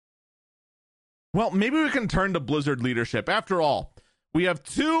 Well, maybe we can turn to Blizzard leadership. After all, we have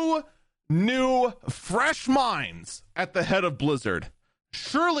two new, fresh minds at the head of Blizzard.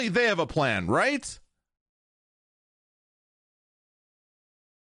 Surely they have a plan, right?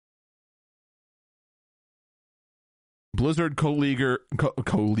 Blizzard co-leader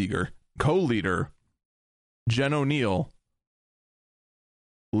Jen Oneal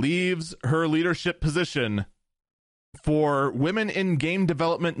leaves her leadership position for Women in Game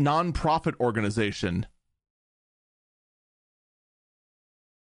Development nonprofit organization.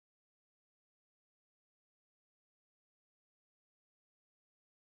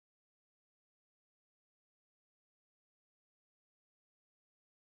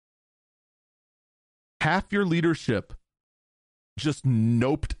 Half your leadership just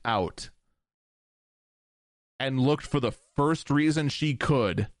noped out and looked for the first reason she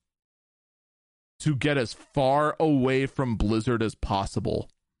could to get as far away from Blizzard as possible.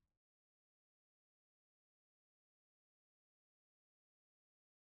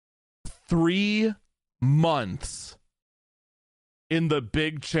 Three months in the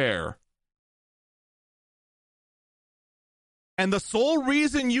big chair. And the sole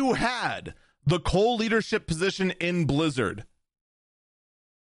reason you had the co-leadership position in Blizzard,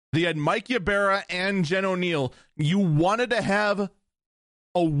 they had Mike Ybarra and Jen Oneal. You wanted to have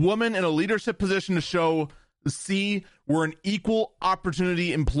a woman in a leadership position to show, see, we're an equal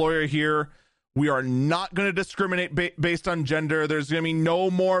opportunity employer here. We are not going to discriminate based on gender. There's going to be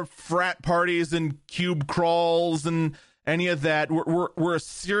no more frat parties and cube crawls and any of that. We're a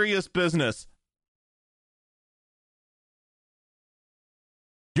serious business.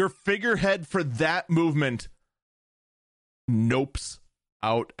 Your figurehead for that movement nopes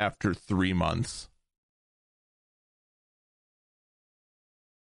out after 3 months.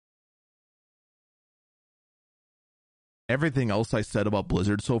 Everything else I said about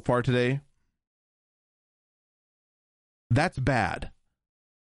Blizzard so far today, that's bad.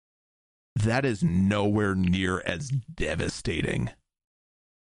 That is nowhere near as devastating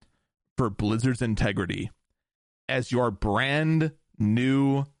for Blizzard's integrity as your brand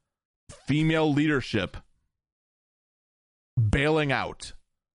new female leadership bailing out.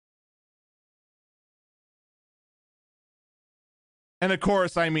 And of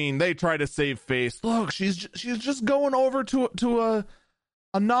course, I mean, they try to save face. Look, she's just going over to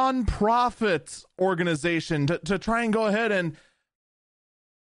a non-profit organization to try and go ahead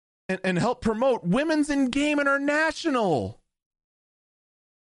and help promote Women's in Game International.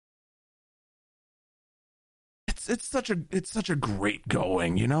 It's such a great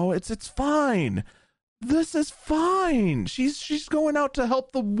going, you know. It's fine. This is fine. She's going out to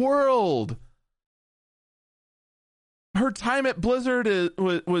help the world. Her time at Blizzard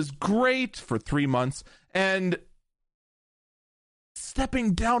was great for 3 months, and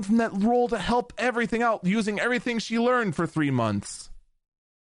stepping down from that role to help everything out, using everything she learned for 3 months.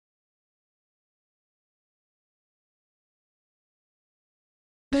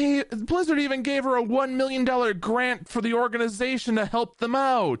 Blizzard even gave her a $1 million grant for the organization to help them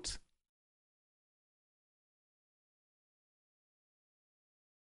out.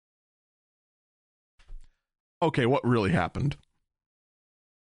 Okay, what really happened?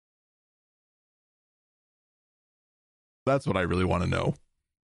 That's what I really want to know.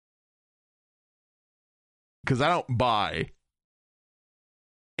 Because I don't buy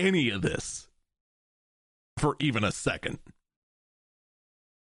any of this for even a second.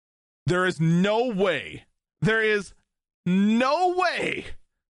 There is no way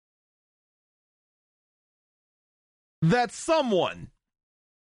that someone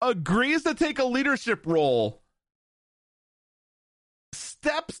agrees to take a leadership role,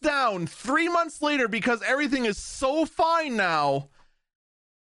 steps down 3 months later because everything is so fine now,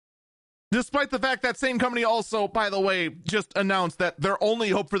 despite the fact that same company also, by the way, just announced that their only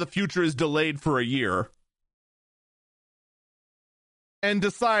hope for the future is delayed for a year, and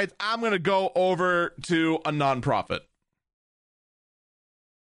decides, I'm going to go over to a nonprofit.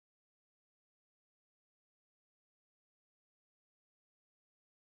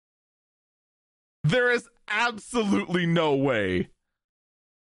 There is absolutely no way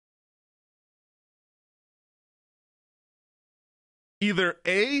either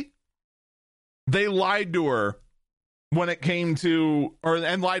A, they lied to her when it came to,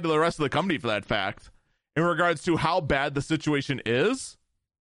 and lied to the rest of the company for that fact, in regards to how bad the situation is,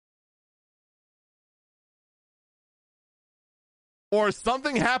 or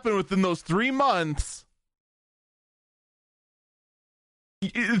something happened within those 3 months.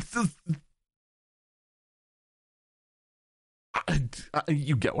 It's just,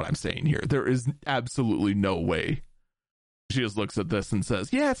 you get what I'm saying here. There is absolutely no way she just looks at this and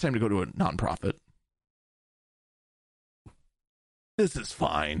says, yeah, it's time to go to a nonprofit. This is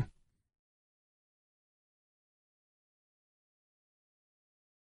fine.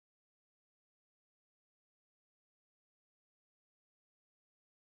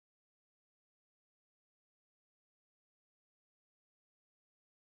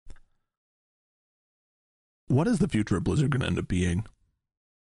 What is the future of Blizzard going to end up being?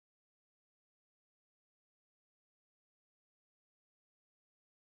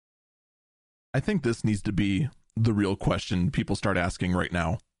 I think this needs to be the real question people start asking right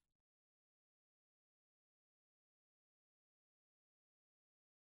now.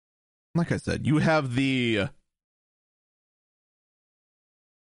 Like I said,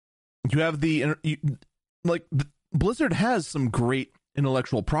 Blizzard has some great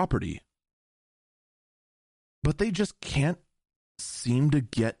intellectual property, but they just can't seem to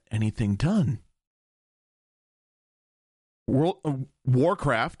get anything done.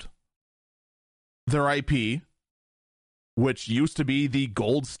 Warcraft, their IP, which used to be the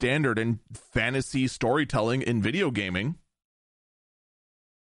gold standard in fantasy storytelling in video gaming,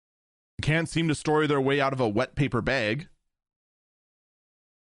 can't seem to story their way out of a wet paper bag,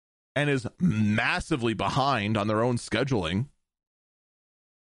 and is massively behind on their own scheduling.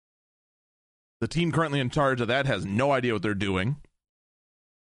 The team currently in charge of that has no idea what they're doing.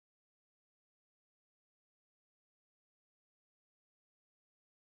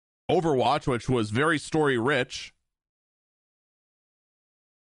 Overwatch, which was very story rich,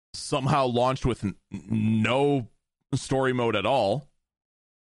 somehow launched with no story mode at all.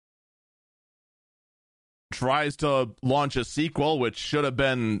 Tries to launch a sequel, which should have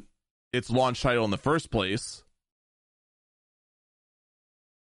been its launch title in the first place,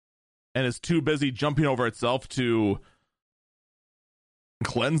 and is too busy jumping over itself to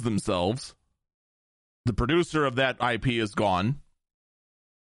cleanse themselves. The producer of that IP is gone.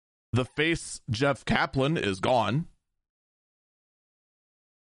 The face, Jeff Kaplan, is gone.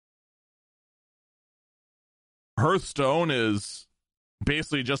 Hearthstone is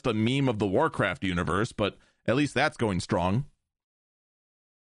basically just a meme of the Warcraft universe, but at least that's going strong.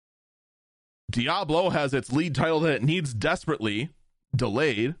 Diablo has its lead title that it needs desperately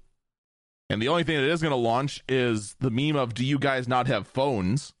delayed. And the only thing that is going to launch is the meme of, do you guys not have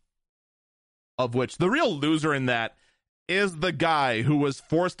phones? Of which the real loser in that is the guy who was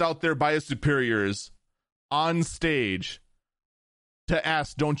forced out there by his superiors on stage to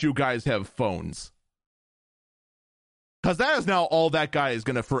ask, don't you guys have phones? Because that is now all that guy is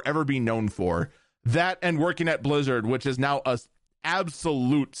going to forever be known for. That and working at Blizzard, which is now a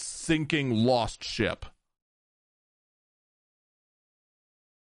absolute sinking lost ship.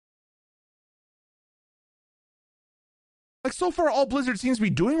 Like, so far, all Blizzard seems to be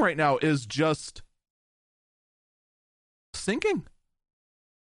doing right now is just sinking.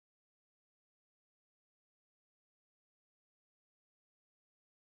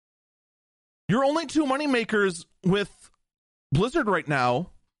 Your only two moneymakers with Blizzard right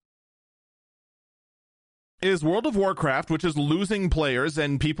now is World of Warcraft, which is losing players,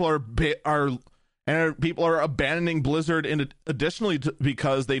 and people are abandoning Blizzard additionally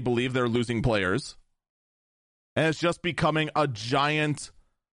because they believe they're losing players. And it's just becoming a giant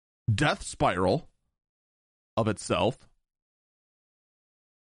death spiral of itself.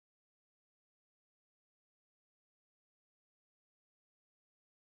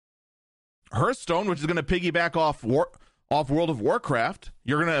 Hearthstone, which is going to piggyback off World of Warcraft.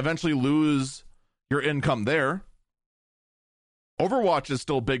 You're going to eventually lose your income there. Overwatch is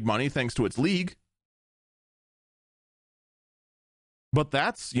still big money thanks to its league. But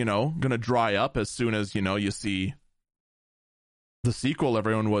that's, going to dry up as soon as, you see the sequel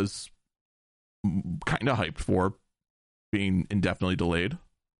everyone was kind of hyped for being indefinitely delayed.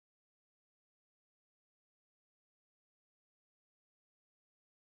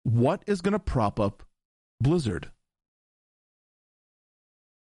 What is going to prop up Blizzard?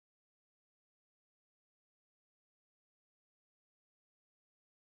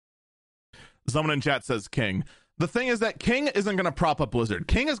 Someone in chat says King. The thing is that King isn't going to prop up Blizzard.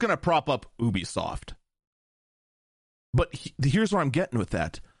 King is going to prop up Ubisoft. But here's where I'm getting with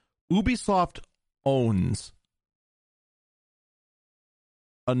that. Ubisoft owns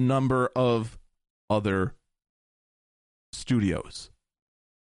a number of other studios.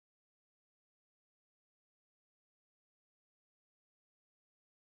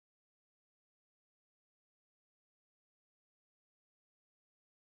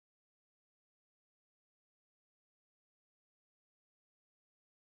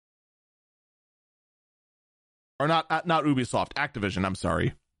 Or not Ubisoft, Activision, I'm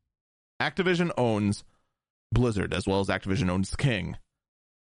sorry. Activision owns Blizzard as well as Activision owns King.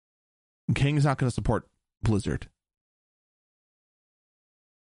 King's not going to support Blizzard.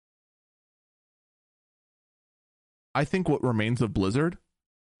 I think what remains of Blizzard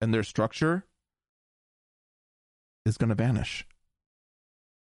and their structure is going to vanish.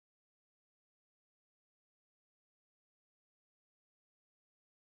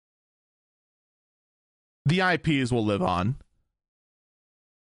 The IPs will live on.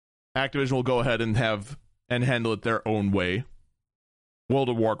 Activision will go ahead and handle it their own way. World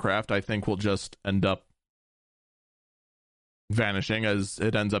of Warcraft, I think, will just end up vanishing as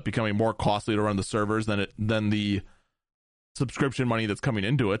it ends up becoming more costly to run the servers than the subscription money that's coming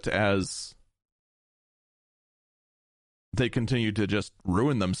into it, as they continue to just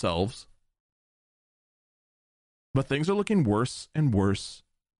ruin themselves. But things are looking worse and worse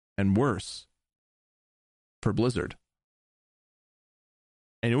and worse for Blizzard.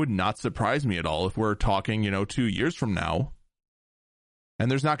 And it would not surprise me at all if we're talking, 2 years from now,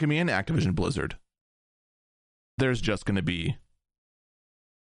 and there's not going to be an Activision Blizzard. There's just going to be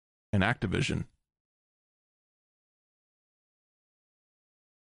an Activision.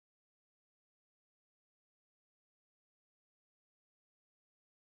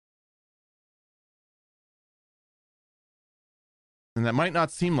 And that might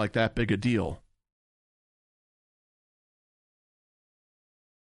not seem like that big a deal.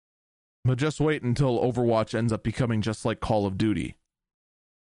 But just wait until Overwatch ends up becoming just like Call of Duty.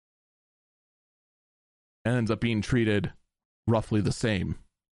 And ends up being treated roughly the same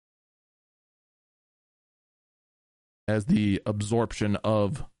as the absorption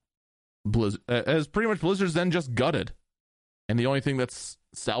of Blizzard. As pretty much Blizzard's then just gutted. And the only thing that's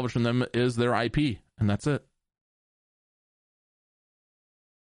salvaged from them is their IP. And that's it.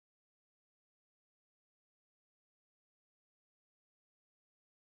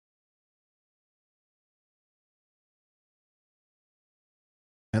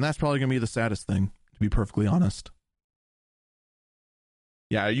 And that's probably going to be the saddest thing, to be perfectly honest.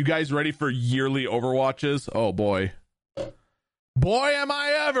 Yeah, are you guys ready for yearly Overwatches? Oh, boy. Boy, am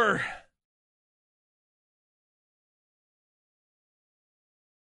I ever!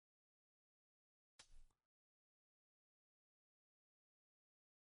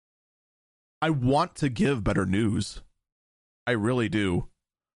 I want to give better news. I really do.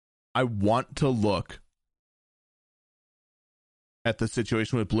 I want to look at the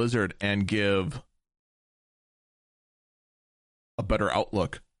situation with Blizzard and give a better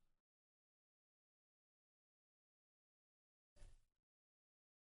outlook.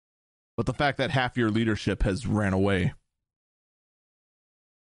 But the fact that half your leadership has ran away,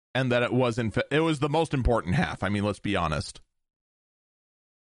 and that it was the most important half. I mean, let's be honest.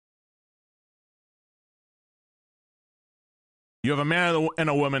 You have a man and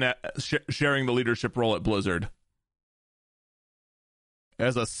a woman sharing the leadership role at Blizzard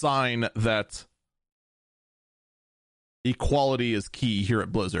as a sign that equality is key here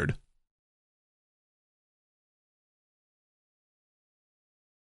at Blizzard.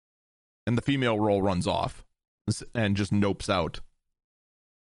 And the female role runs off and just nopes out.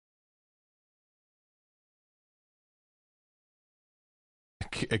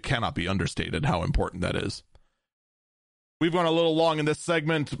 It cannot be understated how important that is. We've gone a little long in this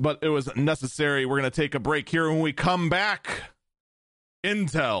segment, but it was necessary. We're going to take a break here. When we come back,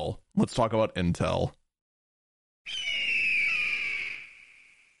 Intel. Let's talk about Intel.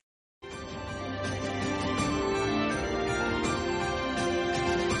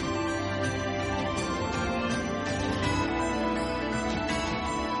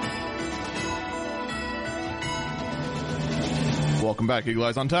 welcome back, Eagle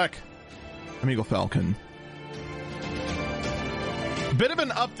Eyes on Tech. I'm Eagle Falcon. Bit of an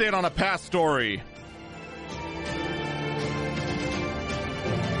update on a past story.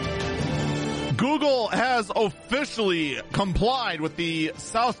 Google has officially complied with the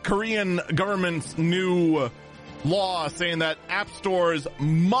South Korean government's new law saying that app stores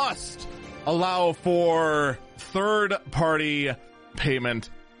must allow for third-party payment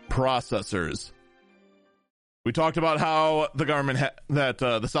processors. We talked about how the government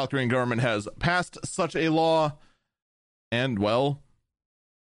the South Korean government has passed such a law, and well,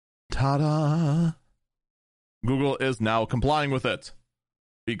 ta-da! Google is now complying with it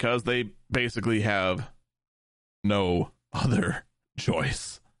because they basically have no other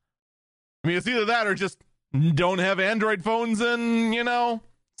choice. I mean, it's either that or just don't have Android phones in,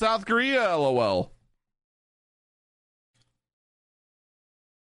 South Korea, lol.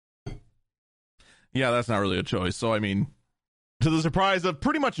 Yeah, that's not really a choice. So, I mean, to the surprise of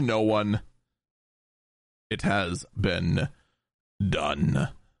pretty much no one, it has been done.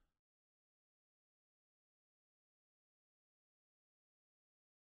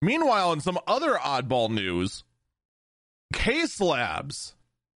 Meanwhile, in some other oddball news, Case Labs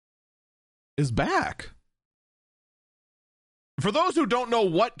is back. For those who don't know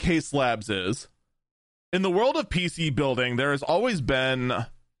what Case Labs is, in the world of PC building, there has always been...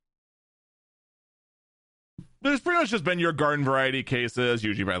 There's pretty much just been your garden variety cases,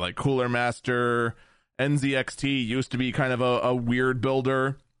 usually by like Cooler Master. NZXT used to be kind of a weird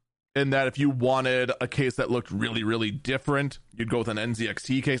builder in that if you wanted a case that looked really, really different, you'd go with an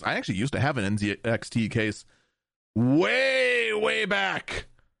NZXT case. I actually used to have an NZXT case way, way back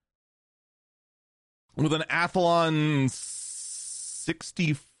with an Athlon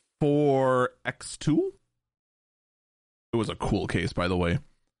 64X2. It was a cool case, by the way.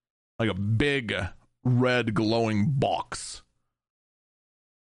 Like a big red glowing box.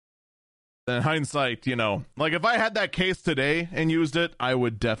 In hindsight, like if I had that case today and used it, I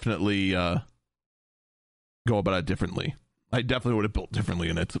would definitely go about it differently. I definitely would have built differently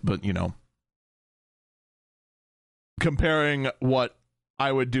in it, but comparing what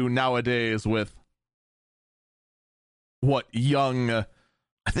I would do nowadays with what young, I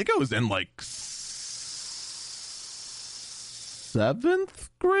think I was in like 7th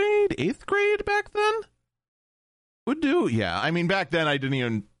grade, 8th grade back then would do. Yeah, I mean, back then I didn't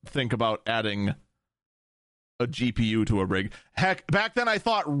even think about adding a GPU to a rig. Heck, back then I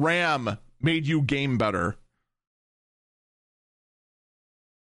thought RAM made you game better.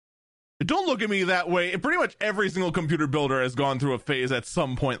 Don't look at me that way. Pretty much every single computer builder has gone through a phase at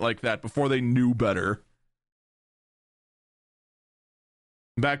some point like that before they knew better.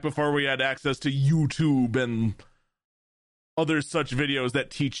 Back before we had access to YouTube and other such videos that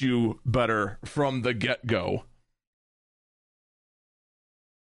teach you better from the get-go.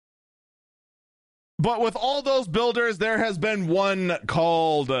 But with all those builders, there has been one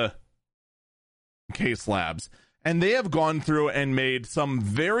called Case Labs. And they have gone through and made some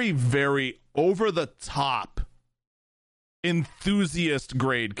very, very over-the-top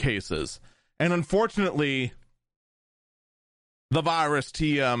enthusiast-grade cases. And unfortunately, the virus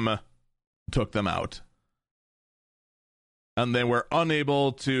TM took them out. And they were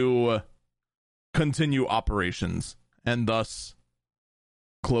unable to continue operations and thus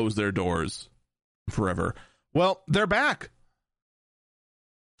close their doors forever. Well, they're back.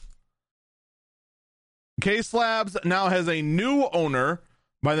 Case Labs now has a new owner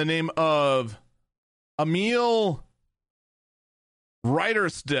by the name of Emil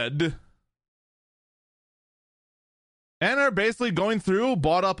Reiterstedt, and are basically going through,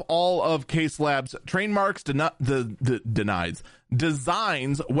 bought up all of Case Labs' trademarks, designs,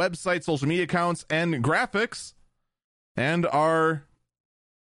 websites, social media accounts, and graphics, and are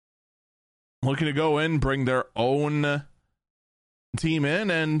looking to go in, bring their own team in,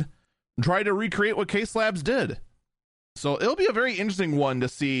 and try to recreate what Case Labs did. So it'll be a very interesting one to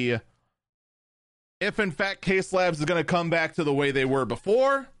see if, in fact, Case Labs is going to come back to the way they were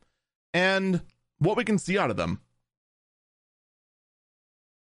before, and what we can see out of them.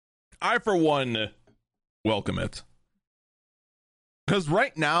 I, for one, welcome it. Because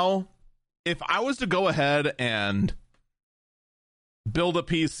right now, if I was to go ahead and build a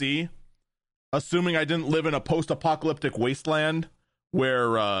PC, assuming I didn't live in a post-apocalyptic wasteland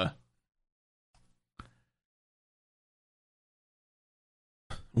where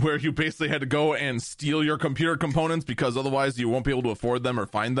you basically had to go and steal your computer components because otherwise you won't be able to afford them or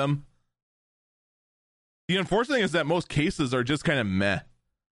find them. The unfortunate thing is that most cases are just kind of meh.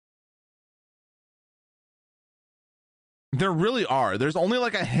 There really are. There's only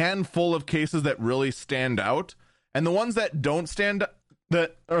like a handful of cases that really stand out, And the ones that don't stand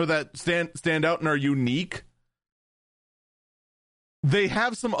out and are unique, they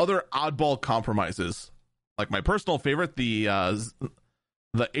have some other oddball compromises. Like my personal favorite, the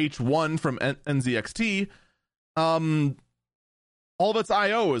H1 from NZXT, all of its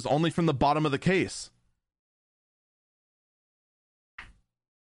IO is only from the bottom of the case,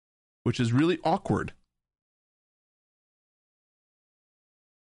 which is really awkward.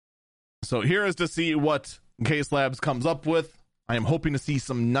 So here is to see what Case Labs comes up with. I am hoping to see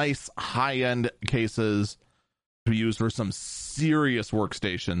some nice high-end cases to be used for some serious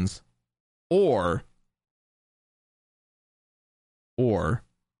workstations, or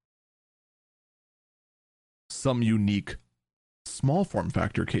some unique small form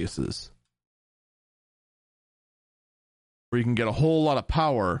factor cases where you can get a whole lot of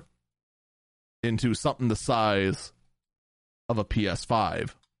power into something the size of a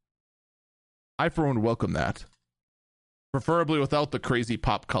PS5. I, for one, welcome that. Preferably without the crazy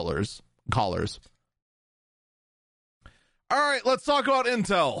pop collars. All right, let's talk about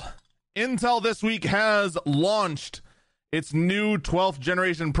Intel. Intel this week has launched its new 12th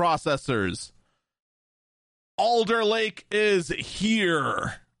generation processors. Alder Lake is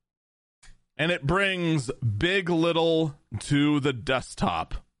here, and it brings Big Little to the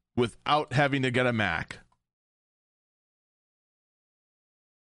desktop without having to get a Mac.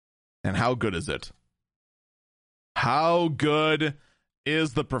 And how good is it? How good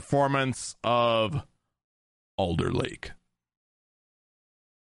is the performance of Alder Lake?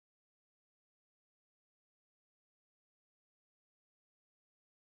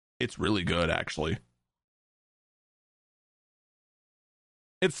 It's really good, actually.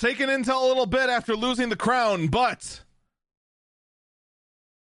 It's taken Intel a little bit after losing the crown, but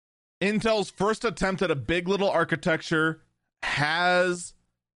Intel's first attempt at a Big Little architecture has,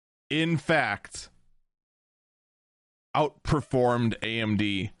 in fact, outperformed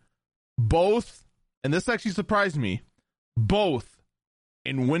AMD. Both, and this actually surprised me, both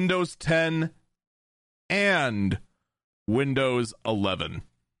in Windows 10 and Windows 11.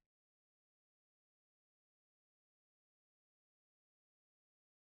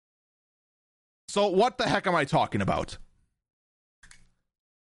 So what the heck am I talking about?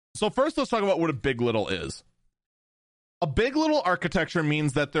 So first, let's talk about what a Big Little is. A Big Little architecture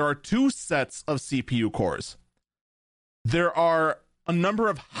means that there are two sets of CPU cores. There are a number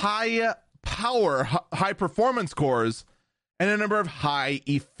of high power, high performance cores, and a number of high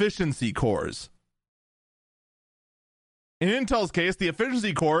efficiency cores. In Intel's case, the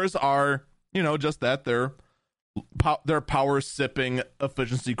efficiency cores are, just that they're power sipping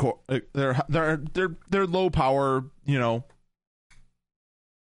efficiency core. They're low power,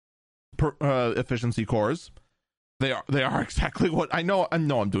 efficiency cores. They are exactly what I know.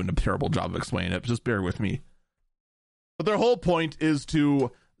 I'm doing a terrible job of explaining it. Just bear with me. But their whole point is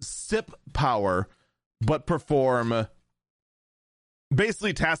to sip power, but perform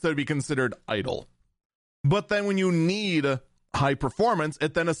basically tasks that would be considered idle. But then when you need high performance,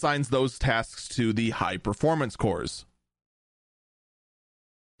 it then assigns those tasks to the high performance cores.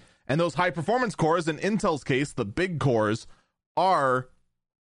 And those high performance cores, in Intel's case, the big cores, are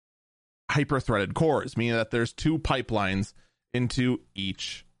hyper-threaded cores, meaning that there's two pipelines into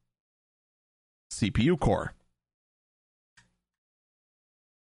each CPU core.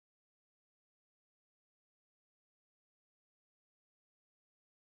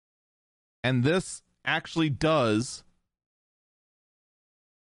 And this actually does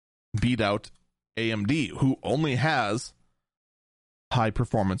beat out AMD, who only has high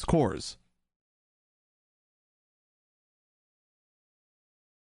performance cores.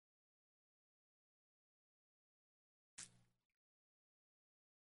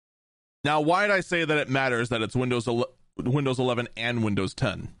 Now, why did I say that it matters that it's Windows 11 and Windows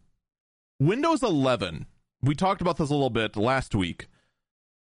 10? Windows 11, we talked about this a little bit last week.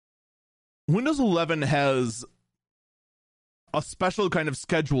 Windows 11 has a special kind of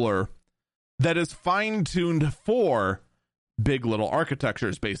scheduler that is fine-tuned for Big Little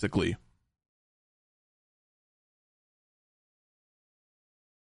architectures, basically.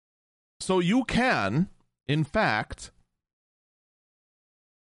 So you can, in fact,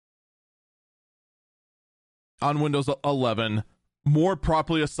 on Windows 11, more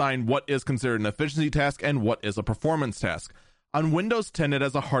properly assign what is considered an efficiency task and what is a performance task. On Windows 10, it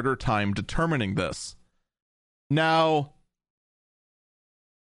has a harder time determining this. Now,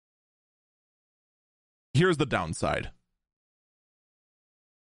 here's the downside.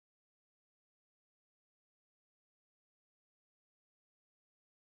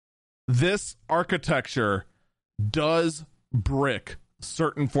 This architecture does brick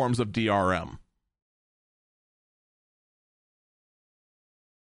certain forms of DRM.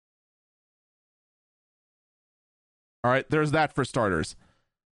 All right, there's that for starters.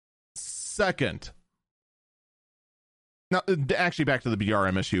 Second, now actually back to the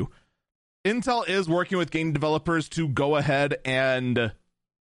BRM issue. Intel is working with game developers to go ahead and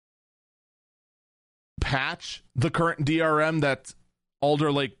patch the current DRM that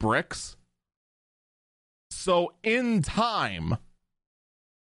Alder Lake bricks. So in time,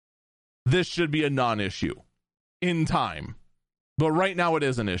 this should be a non-issue. In time. But right now it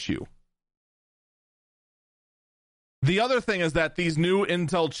is an issue. The other thing is that these new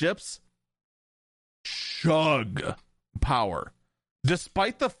Intel chips chug power.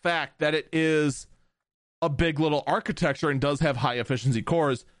 Despite the fact that it is a big little architecture and does have high efficiency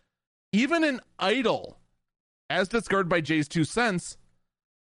cores, even in idle, as discovered by Jay's 2 cents,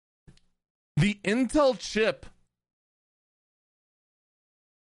 the Intel chip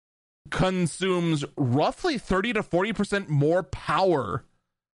consumes roughly 30 to 40% more power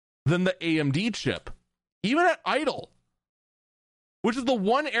than the AMD chip, even at idle, which is the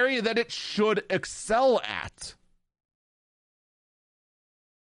one area that it should excel at.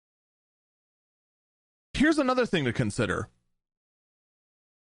 Here's another thing to consider.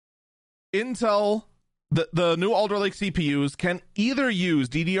 Intel, the new Alder Lake CPUs can either use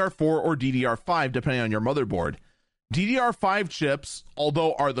DDR4 or DDR5 depending on your motherboard. DDR5 chips,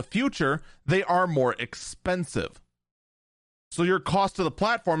 although are the future, they are more expensive. So your cost to the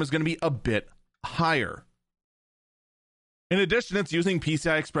platform is going to be a bit higher. In addition, it's using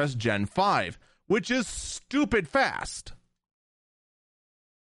PCI Express Gen 5, which is stupid fast,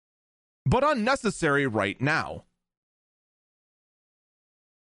 but unnecessary right now.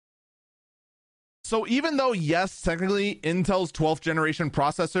 So even though, yes, technically Intel's 12th generation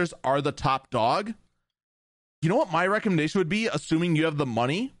processors are the top dog, you know what my recommendation would be, assuming you have the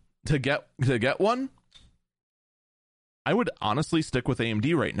money to get one? I would honestly stick with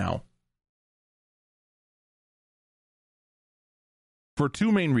AMD right now. For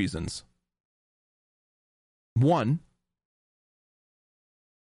two main reasons. One,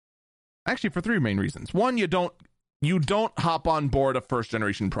 actually for three main reasons. One, you don't hop on board a first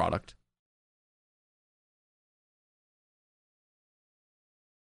generation product.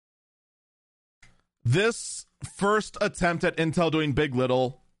 This first attempt at Intel doing Big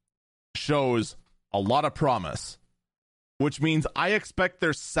Little shows a lot of promise, which means I expect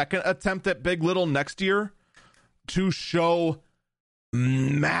their second attempt at Big Little next year to show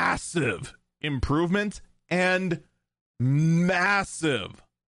massive improvement and massive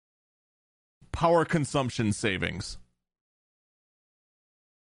power consumption savings.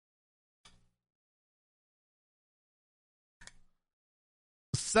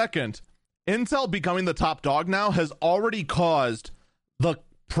 Second, Intel becoming the top dog now has already caused the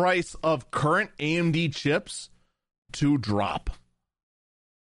price of current AMD chips to drop.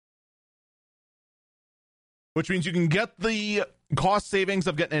 Which means you can get the cost savings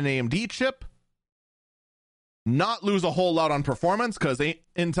of getting an AMD chip, not lose a whole lot on performance because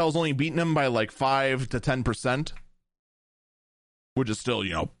Intel's only beating them by like 5 to 10%, which is still,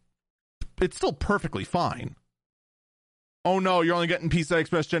 it's still perfectly fine. Oh no, you're only getting PCI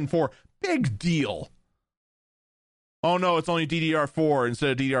Express Gen 4. Big deal. Oh no, it's only DDR4 instead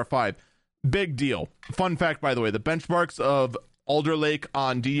of DDR5. Big deal. Fun fact, by the way, the benchmarks of Alder Lake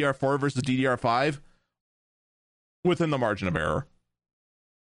on DDR4 versus DDR5 within the margin of error.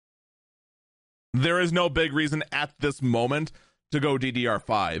 There is no big reason at this moment to go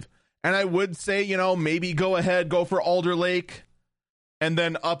DDR5. And I would say, maybe go ahead, go for Alder Lake, and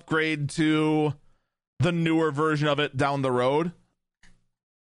then upgrade to the newer version of it down the road.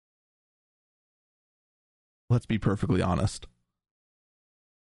 Let's be perfectly honest.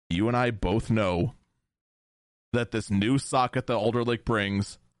 You and I both know that this new socket that Alder Lake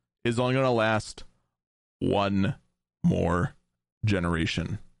brings is only going to last one more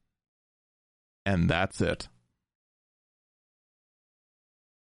generation. And that's it.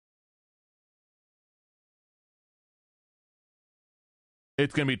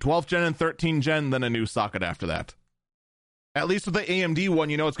 It's going to be 12th gen and 13th gen, then a new socket after that. At least with the AMD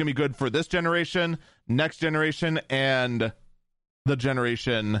one, it's going to be good for this generation, next generation, and the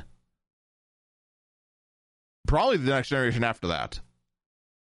generation, probably the next generation after that.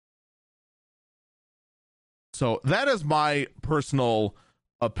 So that is my personal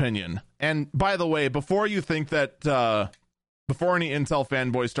opinion. And by the way, before you think that, before any Intel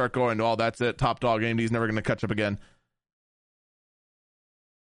fanboys start going, oh, that's it, top dog, AMD's never going to catch up again.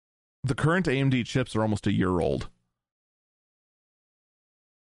 The current AMD chips are almost a year old.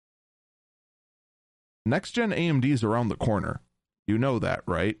 Next gen AMD is around the corner. You know that,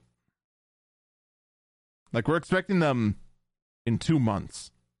 right? Like, we're expecting them in 2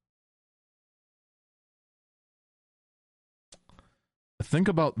 months. Think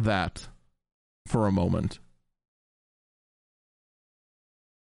about that for a moment.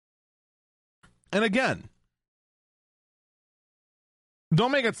 And again,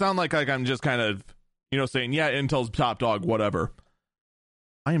 don't make it sound like I'm just kind of, saying, yeah, Intel's top dog, whatever.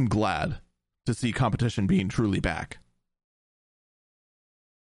 I am glad to see competition being truly back.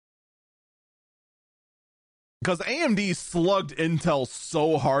 Because AMD slugged Intel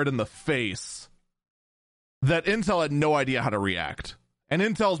so hard in the face that Intel had no idea how to react. And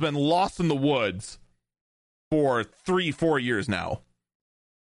Intel's been lost in the woods for 3-4 years now,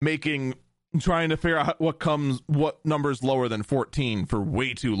 trying to figure out what number's lower than 14 for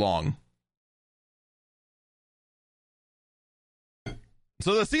way too long.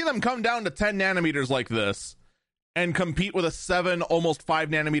 So to see them come down to 10 nanometers like this and compete with a 7, almost 5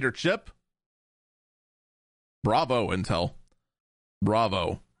 nanometer chip, bravo, Intel.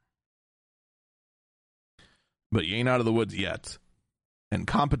 Bravo. But you ain't out of the woods yet. And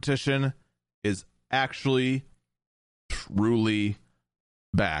competition is actually truly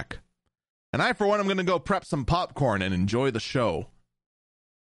back. And I, for one, am going to go prep some popcorn and enjoy the show.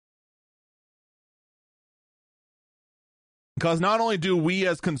 Because not only do we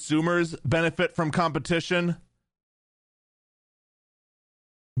as consumers benefit from competition,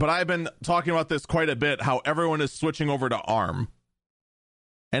 but I've been talking about this quite a bit, how everyone is switching over to ARM.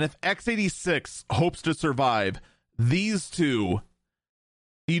 And if x86 hopes to survive, these two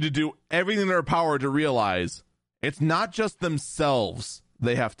need to do everything in their power to realize it's not just themselves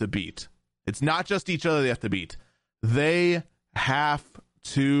they have to beat. It's not just each other they have to beat. They have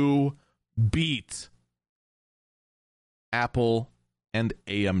to beat Apple and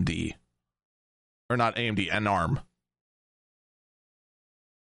AMD. Or not AMD, and ARM.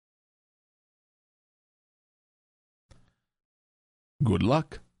 Good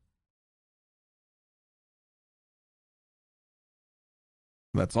luck.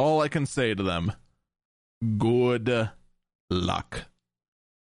 That's all I can say to them. Good luck.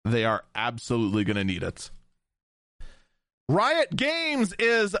 They are absolutely going to need it. Riot Games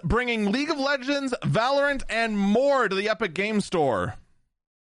is bringing League of Legends, Valorant, and more to the Epic Games Store.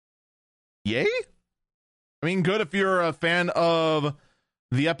 Yay? I mean, good if you're a fan of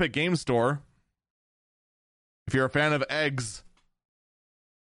the Epic Games Store. If you're a fan of eggs,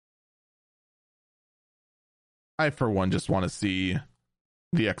 I, for one, just want to see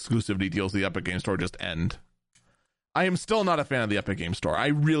the exclusivity deals of the Epic Games Store just end. I am still not a fan of the Epic Games Store. I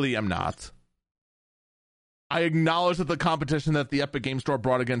really am not. I acknowledge that the competition that the Epic Games Store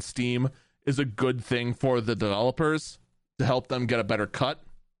brought against Steam is a good thing for the developers to help them get a better cut.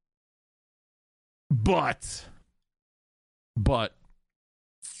 But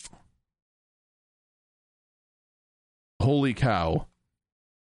holy cow.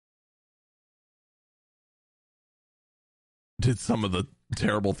 Did some of the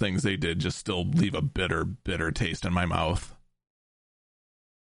terrible things they did just still leave a bitter, bitter taste in my mouth.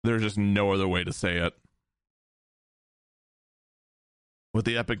 There's just no other way to say it. What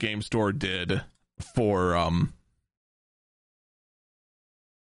the Epic Games Store did for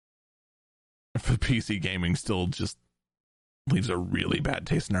PC gaming still just leaves a really bad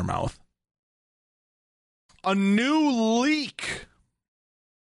taste in our mouth. A new leak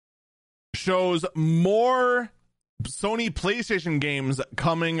shows more Sony PlayStation games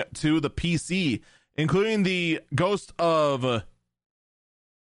coming to the PC, including the Ghost of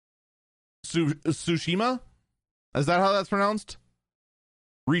Tsushima. Is that how that's pronounced?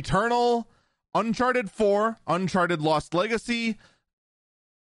 Returnal, Uncharted 4, Uncharted Lost Legacy.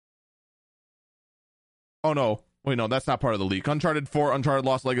 Oh no, wait, no, that's not part of the leak. Uncharted 4, Uncharted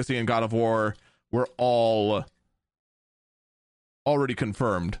Lost Legacy, and God of War were all already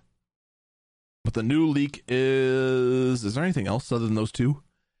confirmed. But the new leak is there anything else other than those two?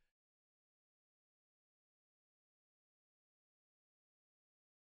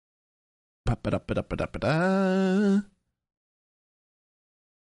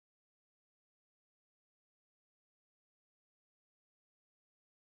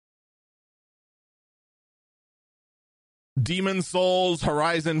 Demon Souls,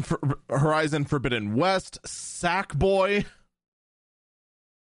 Horizon Forbidden West, Sackboy.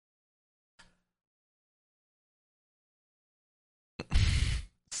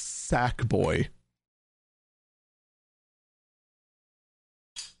 Sackboy.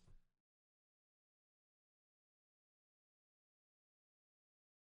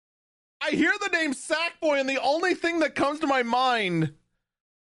 I hear the name Sackboy, and the only thing that comes to my mind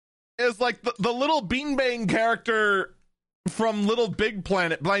is like the little beanbag character from Little Big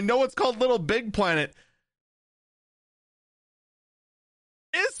Planet, but I know it's called Little Big Planet.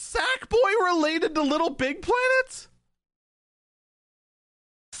 Is Sackboy related to Little Big Planet?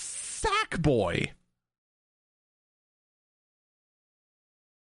 Sackboy.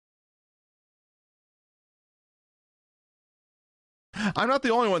 I'm not the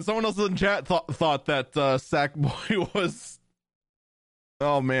only one. Someone else in chat thought that Sackboy was.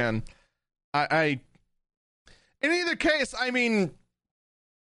 Oh man, I. In either case, I mean,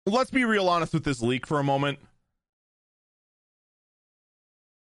 let's be real honest with this leak for a moment.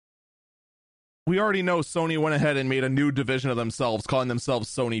 We already know Sony went ahead and made a new division of themselves, calling themselves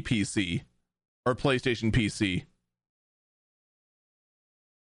Sony PC or PlayStation PC.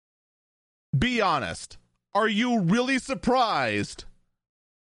 Be honest. Are you really surprised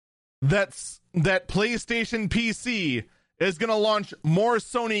that PlayStation PC is going to launch more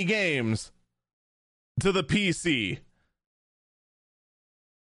Sony games to the PC?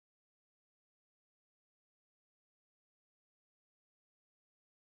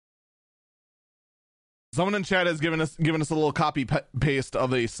 Someone in chat has given us a little copy paste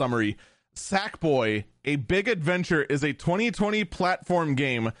of a summary. Sackboy: A Big Adventure is a 2020 platform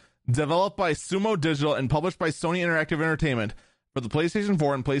game developed by Sumo Digital and published by Sony Interactive Entertainment for the PlayStation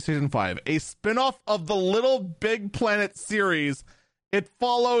 4 and PlayStation 5. A spin-off of the Little Big Planet series, it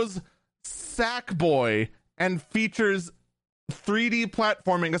follows Sackboy and features 3D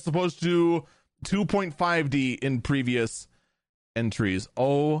platforming as opposed to 2.5D in previous entries.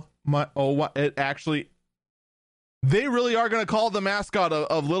 It actually... They really are going to call the mascot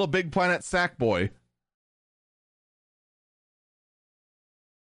of Little Big Planet Sackboy.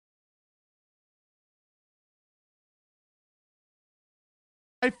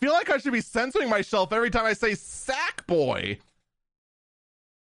 I feel like I should be censoring myself every time I say Sackboy.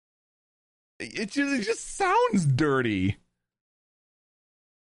 It just sounds dirty.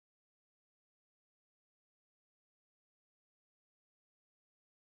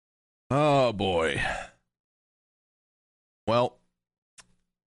 Oh boy. Well,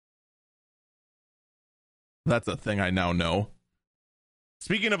 that's a thing I now know.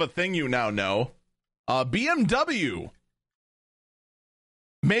 Speaking of a thing you now know, BMW,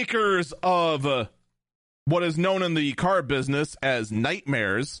 makers of what is known in the car business as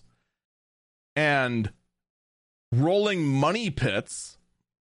nightmares and rolling money pits,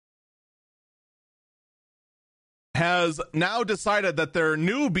 has now decided that their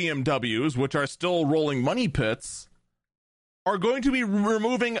new BMWs, which are still rolling money pits, are going to be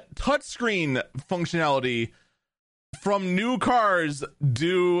removing touchscreen functionality from new cars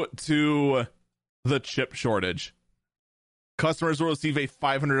due to the chip shortage. Customers will receive a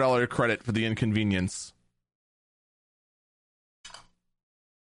 $500 credit for the inconvenience.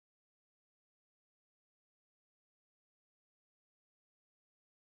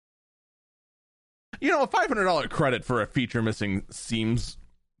 You know, a $500 credit for a feature missing seems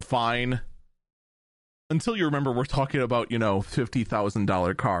fine. Until you remember we're talking about, you know,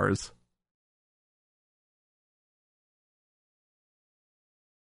 $50,000 cars.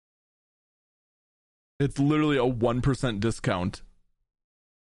 It's literally a 1% discount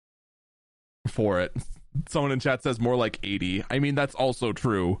for it. Someone in chat says more like 80. I mean, that's also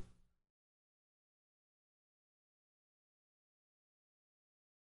true.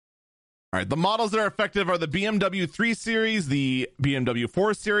 All right, the models that are effective are the BMW 3 Series, the BMW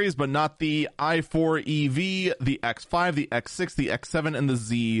 4 Series, but not the i4 EV, the X5, the X6, the X7, and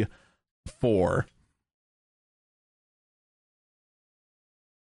the Z4.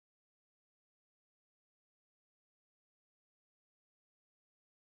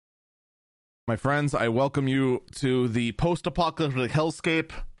 My friends, I welcome you to the post-apocalyptic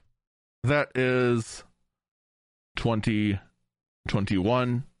hellscape that is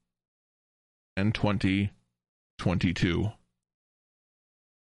 2021 and 2022.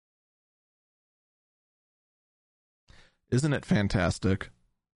 Isn't it fantastic?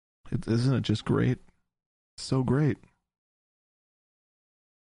 Isn't it just great? So great.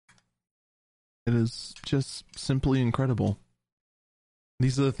 It is just simply incredible.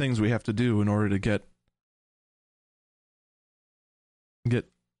 These are the things we have to do in order to get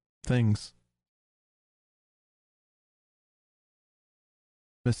things.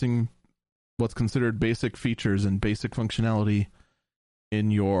 Missing what's considered basic features and basic functionality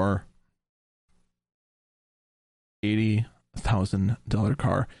in your $80,000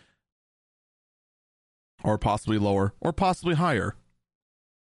 car, or possibly lower, or possibly higher.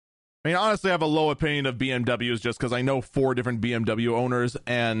 I mean, honestly, I have a low opinion of BMWs just because I know 4 different BMW owners,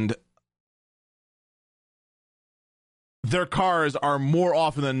 and their cars are more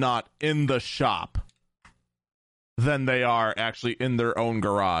often than not in the shop than they are actually in their own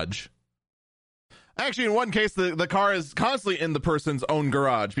garage. Actually, in one case, the car is constantly in the person's own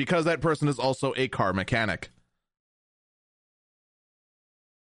garage because that person is also a car mechanic.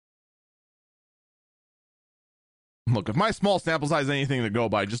 Look, if my small sample size is anything to go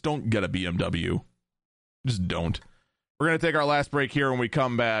by, just don't get a BMW. Just don't. We're going to take our last break here. When we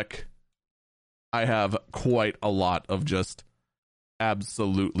come back, I have quite a lot of just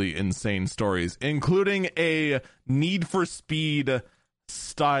absolutely insane stories, including a Need for Speed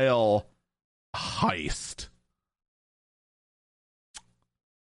style heist.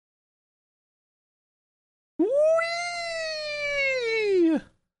 Whee!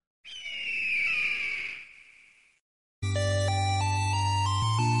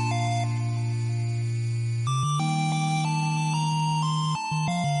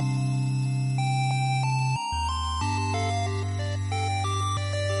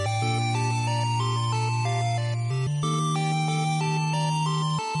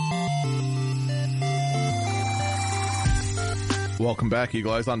 Welcome back,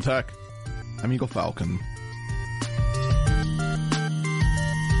 Eagle Eyes on Tech. I'm Eagle Falcon.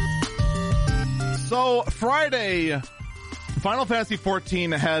 So, Friday, Final Fantasy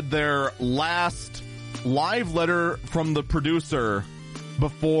XIV had their last live letter from the producer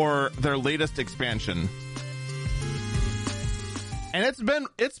before their latest expansion. And it's been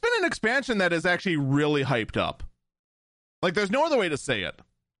an expansion that is actually really hyped up. Like, there's no other way to say it.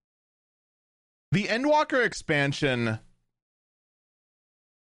 The Endwalker expansion,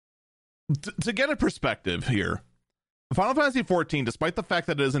 to get a perspective here, Final Fantasy XIV, despite the fact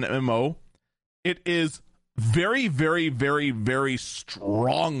that it is an MMO, it is very, very, very, very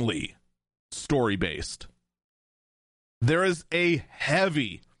strongly story-based. There is a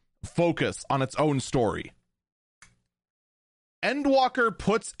heavy focus on its own story. Endwalker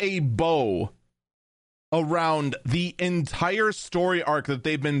puts a bow around the entire story arc that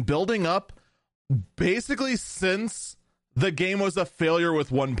they've been building up basically since the game was a failure with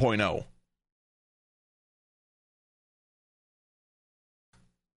 1.0.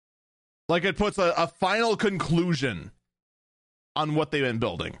 Like, it puts a final conclusion on what they've been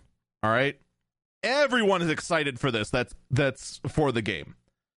building. All right? Everyone is excited for this. That's for the game.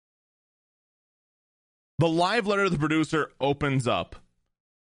 The live letter to the producer opens up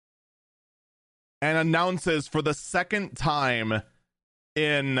and announces for the second time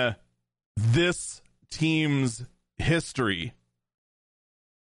in this team's history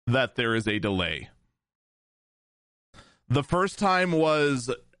that there is a delay. The first time was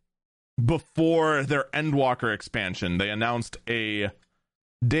before their Endwalker expansion. They announced a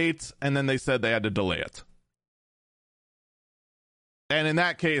date and then they said they had to delay it. And in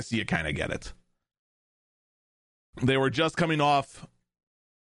that case, you kind of get it. They were just coming off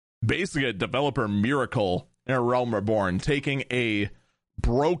basically a developer miracle in A Realm Reborn, taking a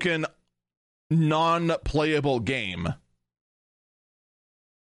broken, non-playable game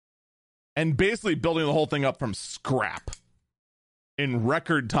and basically building the whole thing up from scrap in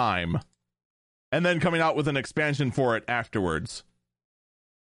record time, and then coming out with an expansion for it afterwards.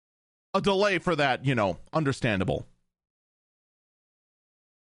 A delay for that, understandable.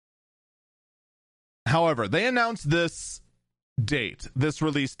 However, they announced this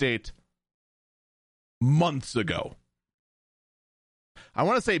release date, months ago. I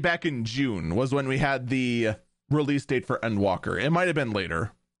want to say back in June was when we had the release date for Endwalker. It might have been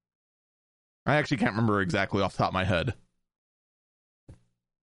later. I actually can't remember exactly off the top of my head.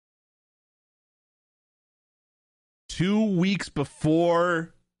 2 weeks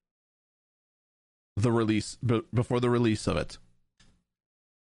before the release, of it.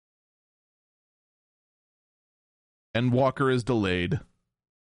 Endwalker is delayed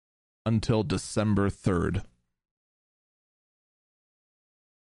until December 3rd.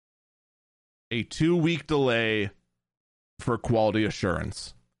 A 2-week delay for quality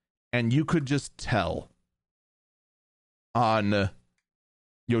assurance. And you could just tell on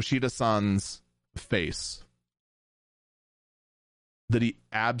Yoshida-san's face that he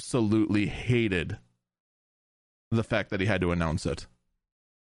absolutely hated the fact that he had to announce it.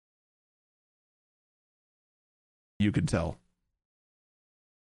 You could tell.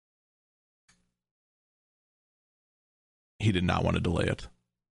 He did not want to delay it.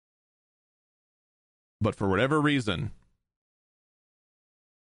 But for whatever reason,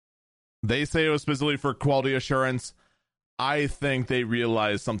 they say it was specifically for quality assurance. I think they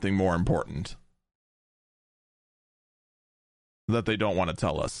realized something more important that they don't want to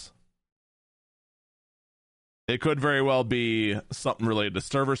tell us. It could very well be something related to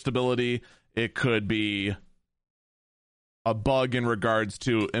server stability. It could be a bug in regards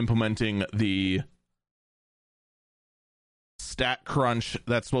to implementing the stat crunch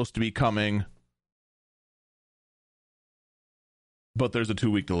that's supposed to be coming. But there's a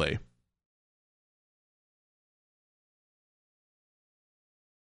 2-week delay.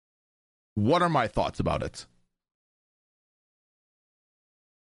 What are my thoughts about it?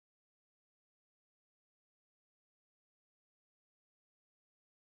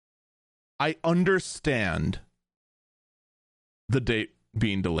 I understand the date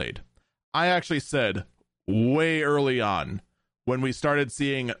being delayed. I actually said way early on, when we started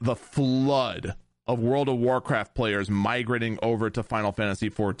seeing the flood of World of Warcraft players migrating over to Final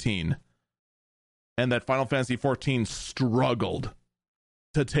Fantasy XIV, and that Final Fantasy XIV struggled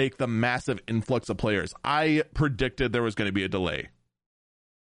to take the massive influx of players, I predicted there was going to be a delay.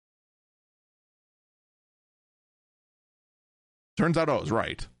 Turns out I was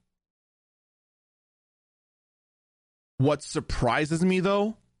right. What surprises me,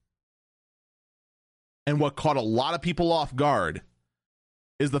 though, and what caught a lot of people off guard,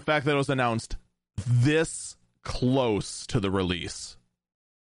 is the fact that it was announced this close to the release.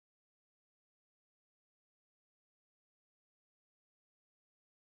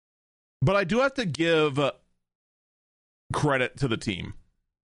 But I do have to give credit to the team.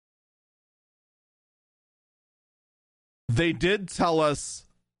 They did tell us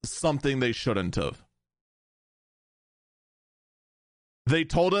something they shouldn't have. They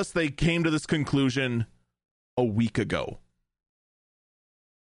told us they came to this conclusion a week ago.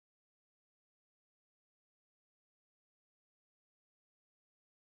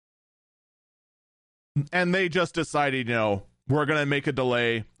 And they just decided, we're going to make a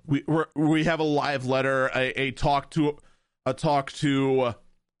delay. We have a live letter, a talk to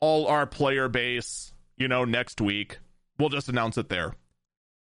all our player base, next week. We'll just announce it there.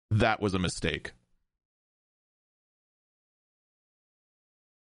 That was a mistake.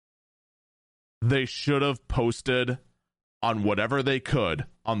 They should have posted on whatever they could,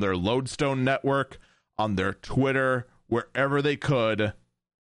 on their Lodestone network, on their Twitter, wherever they could,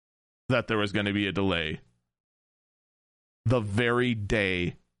 that there was going to be a delay. The very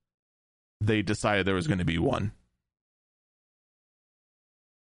day they decided there was going to be one.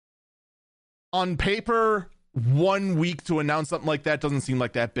 On paper, 1 week to announce something like that doesn't seem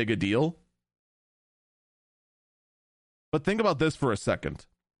like that big a deal. But think about this for a second.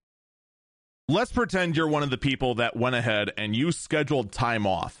 Let's pretend you're one of the people that went ahead and you scheduled time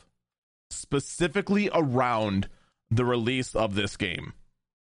off specifically around the release of this game.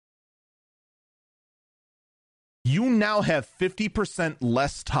 You now have 50%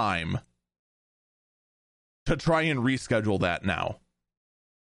 less time to try and reschedule that now.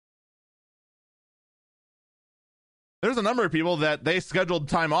 There's a number of people that they scheduled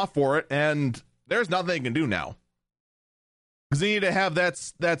time off for it, and there's nothing they can do now. Because they need to have that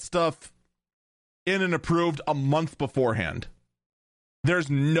stuff in and approved a month beforehand. There's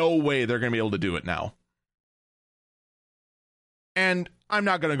no way they're going to be able to do it now. And I'm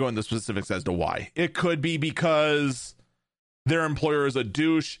not going to go into specifics as to why. It could be because their employer is a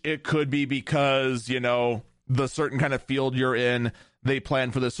douche. It could be because, the certain kind of field you're in, they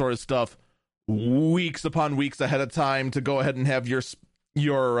plan for this sort of stuff weeks upon weeks ahead of time to go ahead and have your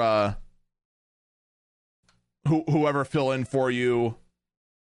whoever fill in for you,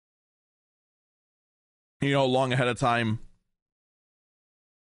 long ahead of time.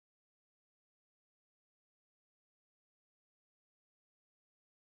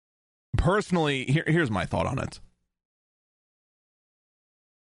 Personally, here's my thought on it.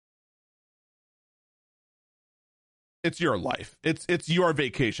 It's your life. It's your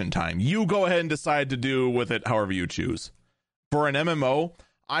vacation time. You go ahead and decide to do with it however you choose. For an MMO,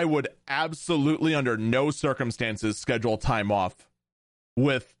 I would absolutely under no circumstances schedule time off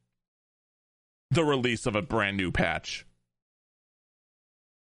with the release of a brand new patch.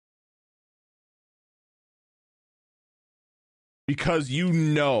 Because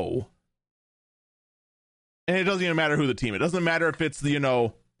and it doesn't even matter who the team. It doesn't matter if it's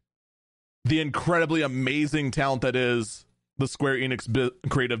the incredibly amazing talent that is the Square Enix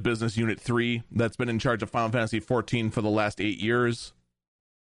Creative Business Unit 3 that's been in charge of Final Fantasy XIV for the last 8 years.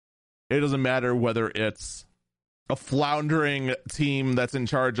 It doesn't matter whether it's a floundering team that's in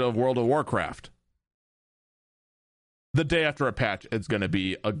charge of World of Warcraft. The day after a patch, it's going to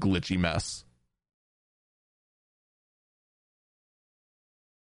be a glitchy mess.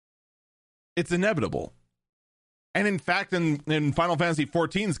 It's inevitable. And in fact, in Final Fantasy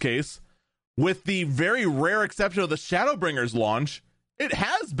XIV's case, with the very rare exception of the Shadowbringers launch, it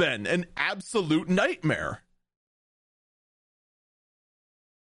has been an absolute nightmare.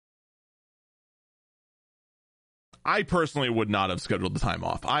 I personally would not have scheduled the time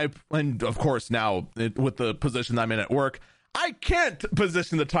off. And of course now, with the position I'm in at work, I can't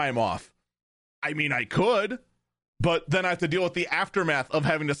position the time off. I mean, I could, but then I have to deal with the aftermath of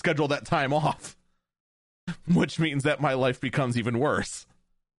having to schedule that time off, which means that my life becomes even worse.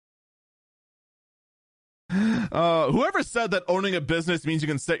 Whoever said that owning a business means you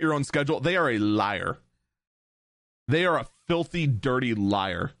can set your own schedule, they are a liar. They are a filthy, dirty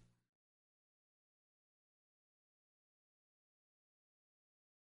liar.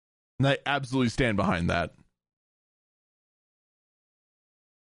 And I absolutely stand behind that.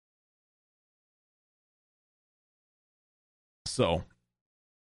 So,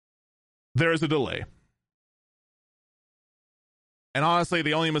 there is a delay. And honestly,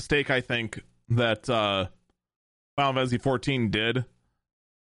 the only mistake I think that Final Fantasy 14 did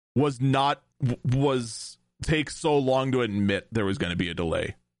was take so long to admit there was going to be a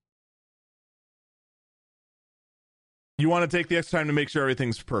delay. You want to take the extra time to make sure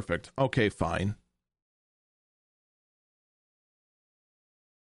everything's perfect. Okay, fine.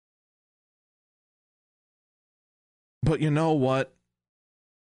 But you know what?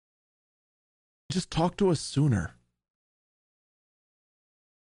 Just talk to us sooner.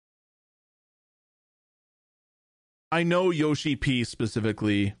 I know Yoshi P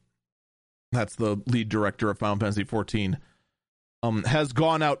specifically, that's the lead director of Final Fantasy 14, has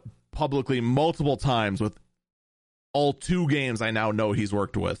gone out publicly multiple times with all 2 games I now know he's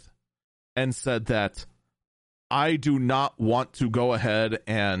worked with and said that I do not want to go ahead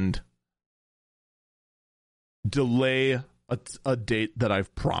and delay a date that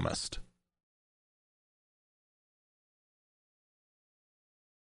I've promised.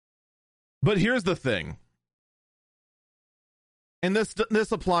 But here's the thing. And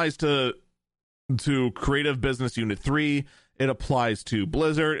this applies to Creative Business Unit 3. It applies to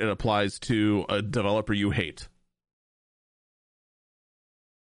Blizzard. It applies to a developer you hate.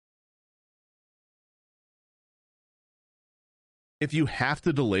 If you have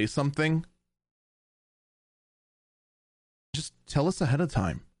to delay something, just tell us ahead of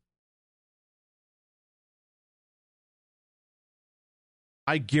time.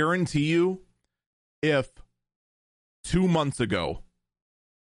 I guarantee you, if 2 months ago,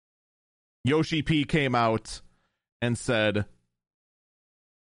 Yoshi P came out and said,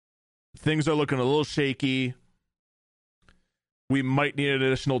 things are looking a little shaky. We might need an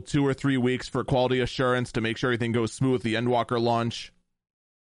additional 2 or 3 weeks for quality assurance to make sure everything goes smooth with the Endwalker launch.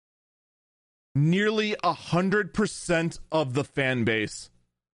 Nearly 100% of the fan base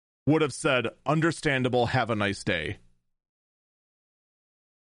would have said, understandable, have a nice day.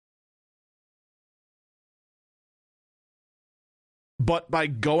 But by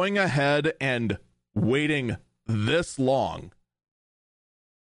going ahead and waiting this long,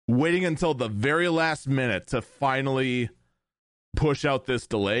 waiting until the very last minute to finally push out this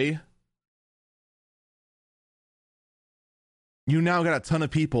delay, you now got a ton of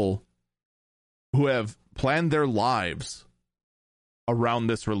people who have planned their lives around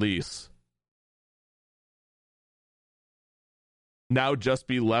this release now just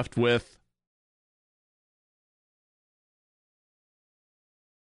be left with,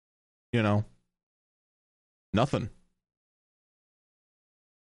 nothing.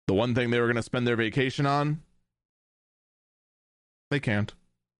 The one thing they were going to spend their vacation on, they can't.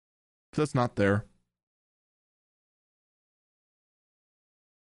 That's not there.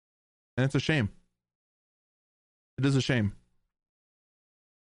 And it's a shame. It is a shame.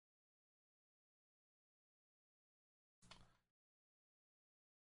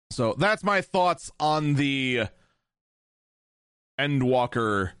 So that's my thoughts on the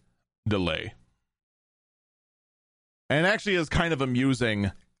Endwalker delay. And it actually is kind of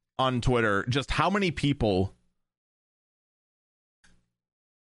amusing on Twitter just how many people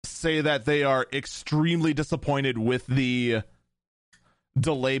say that they are extremely disappointed with the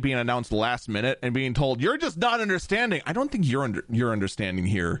delay being announced last minute and being told, you're just not understanding. I don't think you're understanding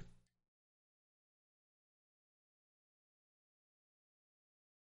here.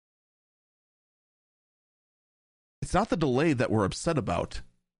 It's not the delay that we're upset about.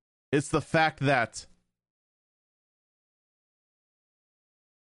 It's the fact that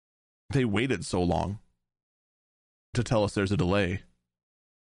they waited so long to tell us there's a delay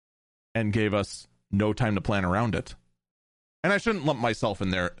and gave us no time to plan around it. And I shouldn't lump myself in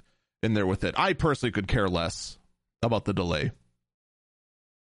there with it. I personally could care less about the delay.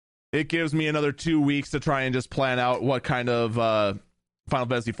 It gives me another 2 weeks to try and just plan out what kind of Final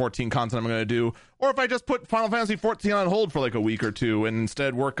Fantasy 14 content I'm going to do, or if I just put Final Fantasy 14 on hold for like a week or two and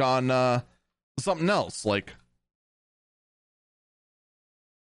instead work on something else, like,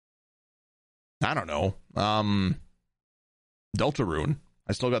 I don't know, Deltarune.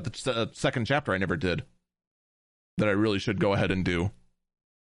 I still got the second chapter I never did that I really should go ahead and do.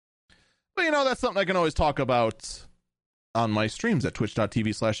 But that's something I can always talk about on my streams at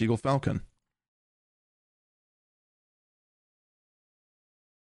twitch.tv/EagleFalcon.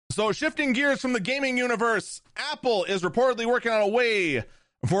 So shifting gears from the gaming universe, Apple is reportedly working on a way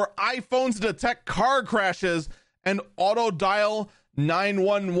for iPhones to detect car crashes and auto dial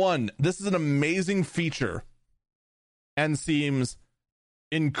 911. This is an amazing feature and seems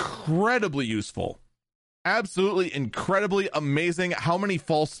incredibly useful. Absolutely incredibly amazing. How many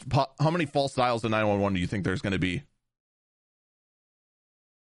false dials to 911 do you think there's going to be?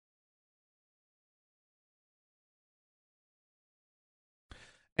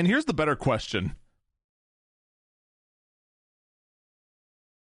 And here's the better question.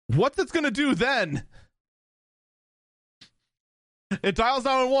 What's it going to do then? It dials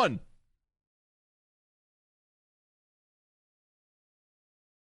 911.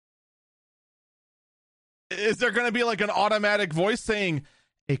 Is there going to be like an automatic voice saying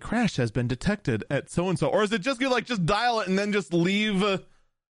a crash has been detected at so-and-so? Or is it just going to like just dial it and then just leave the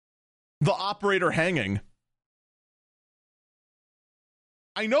operator hanging?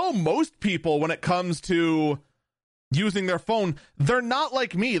 I know most people, when it comes to using their phone, they're not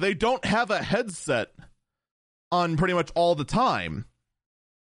like me. They don't have a headset on pretty much all the time.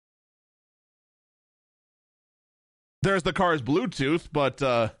 There's the car's Bluetooth, but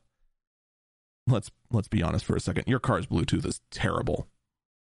let's be honest for a second. Your car's Bluetooth is terrible.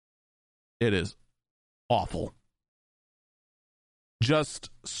 It is awful. Just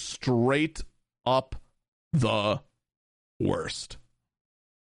straight up the worst.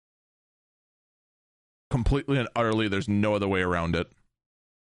 Completely and utterly, there's no other way around it.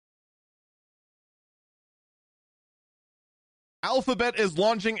 Alphabet is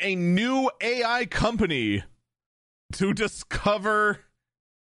launching a new AI company to discover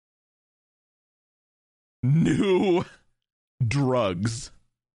new drugs.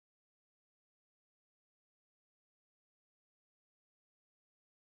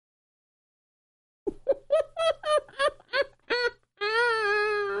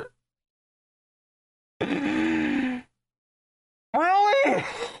 Really?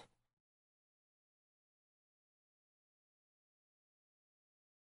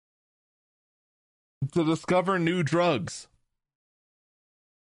 To discover new drugs.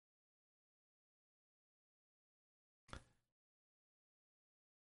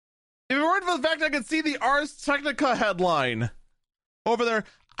 If it weren't for the fact I could see the Ars Technica headline over there,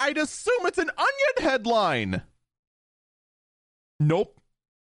 I'd assume it's an Onion headline. Nope.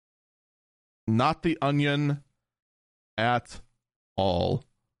 Not the Onion at all.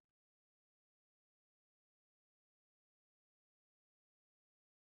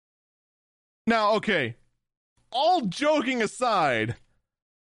 Now, okay, all joking aside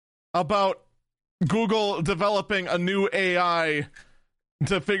about Google developing a new AI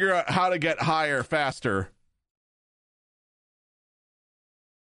to figure out how to get higher faster.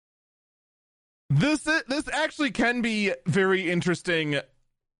 This actually can be very interesting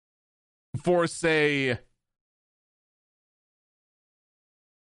for, say,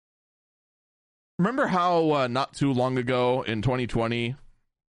 remember how not too long ago in 2020,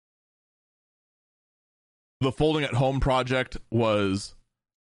 the Folding at Home project was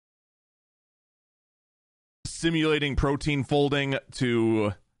simulating protein folding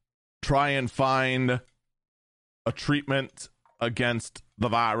to try and find a treatment against the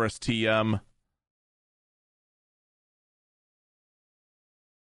virus TM.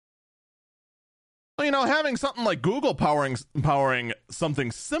 Well, you know, having something like Google powering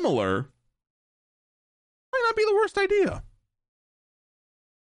something similar might not be the worst idea.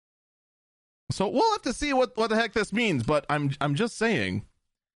 So we'll have to see what the heck this means, but I'm just saying,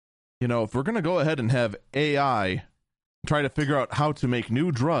 you know, if we're going to go ahead and have AI try to figure out how to make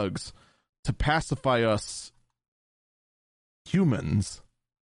new drugs to pacify us humans,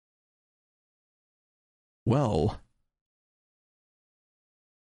 well,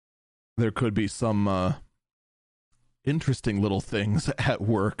 there could be some interesting little things at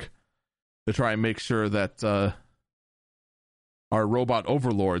work to try and make sure that our robot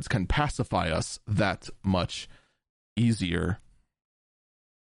overlords can pacify us that much easier.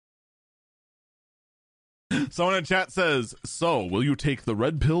 Someone in chat says, so, will you take the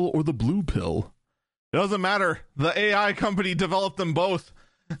red pill or the blue pill? It doesn't matter. The AI company developed them both.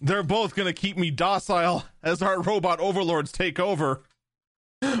 They're both going to keep me docile as our robot overlords take over.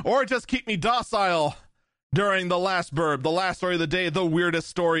 Or just keep me docile during the last burb, the last story of the day, the weirdest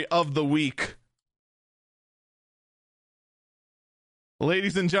story of the week.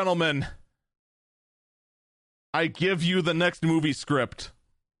 Ladies and gentlemen, I give you the next movie script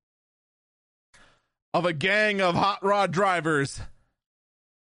of a gang of hot rod drivers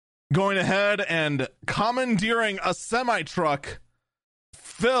going ahead and commandeering a semi-truck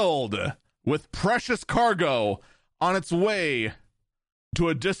filled with precious cargo on its way to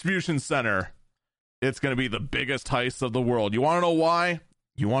a distribution center. It's going to be the biggest heist of the world. You want to know why?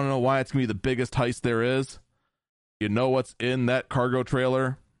 You want to know why it's going to be the biggest heist there is? You know what's in that cargo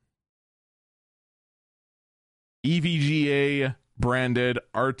trailer? EVGA branded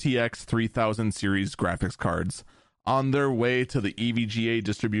RTX 3000 series graphics cards on their way to the EVGA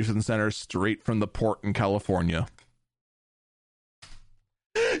distribution center straight from the port in California.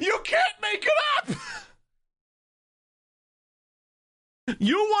 You can't make it up!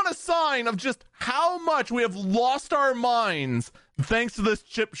 You want a sign of just how much we have lost our minds thanks to this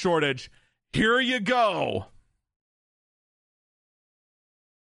chip shortage? Here you go.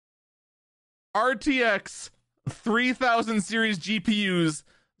 RTX 3000 series GPUs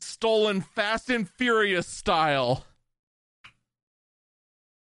stolen Fast and Furious style.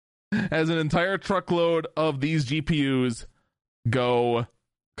 As an entire truckload of these GPUs go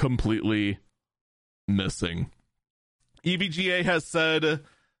completely missing. EVGA has said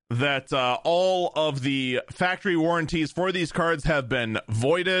that all of the factory warranties for these cards have been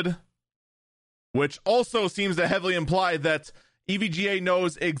voided, which also seems to heavily imply that EVGA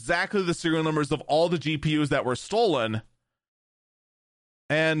knows exactly the serial numbers of all the GPUs that were stolen.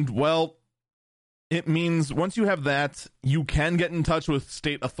 And, well, it means once you have that, you can get in touch with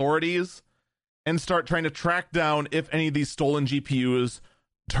state authorities and start trying to track down if any of these stolen GPUs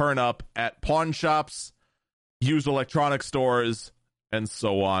turn up at pawn shops, used electronic stores, and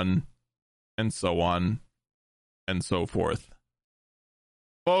so on, and so on, and so forth.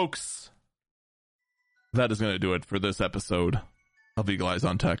 Folks, that is going to do it for this episode of Eagle Eyes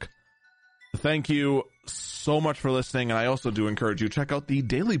on Tech. Thank you so much for listening, and I also do encourage you to check out the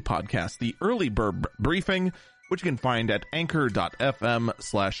daily podcast, the Early Burb Briefing, which you can find at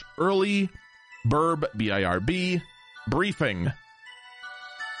anchor.fm/early burb, BIRB, briefing.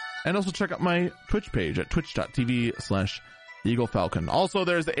 And also check out my Twitch page at twitch.tv/Eagle Falcon. Also,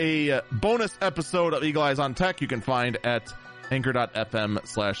 there's a bonus episode of Eagle Eyes on Tech you can find at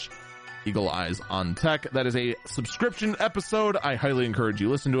anchor.fm/Eagle Eyes on Tech. That is a subscription episode. I highly encourage you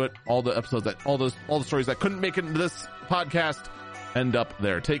to listen to it. All the episodes that all the stories that couldn't make it into this podcast end up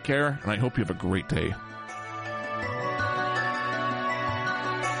there. Take care, and I hope you have a great day.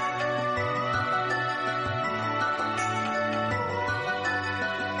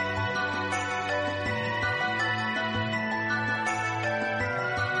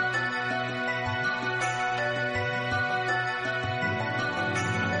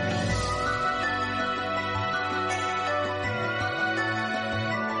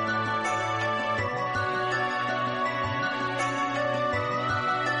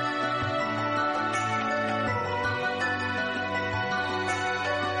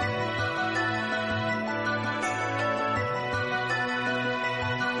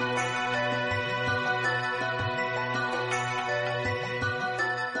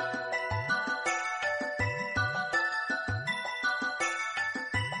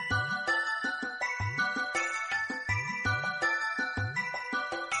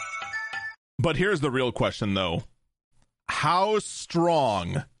 But here's the real question, though. How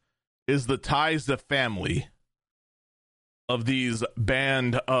strong is the ties to family of these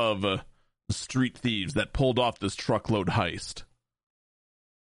band of street thieves that pulled off this truckload heist?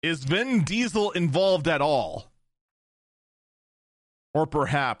 Is Vin Diesel involved at all? Or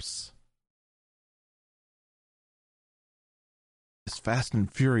perhaps is Fast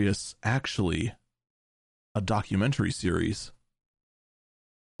and Furious actually a documentary series?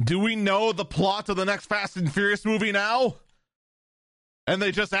 Do we know the plot of the next Fast and Furious movie now? And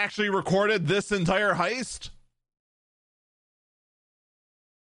they just actually recorded this entire heist?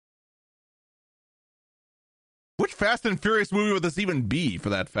 Which Fast and Furious movie would this even be, for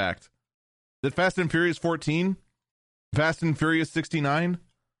that fact? Is it Fast and Furious 14? Fast and Furious 69?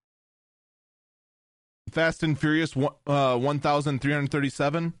 Fast and Furious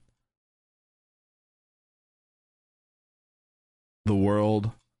 1337? The world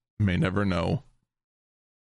may never know.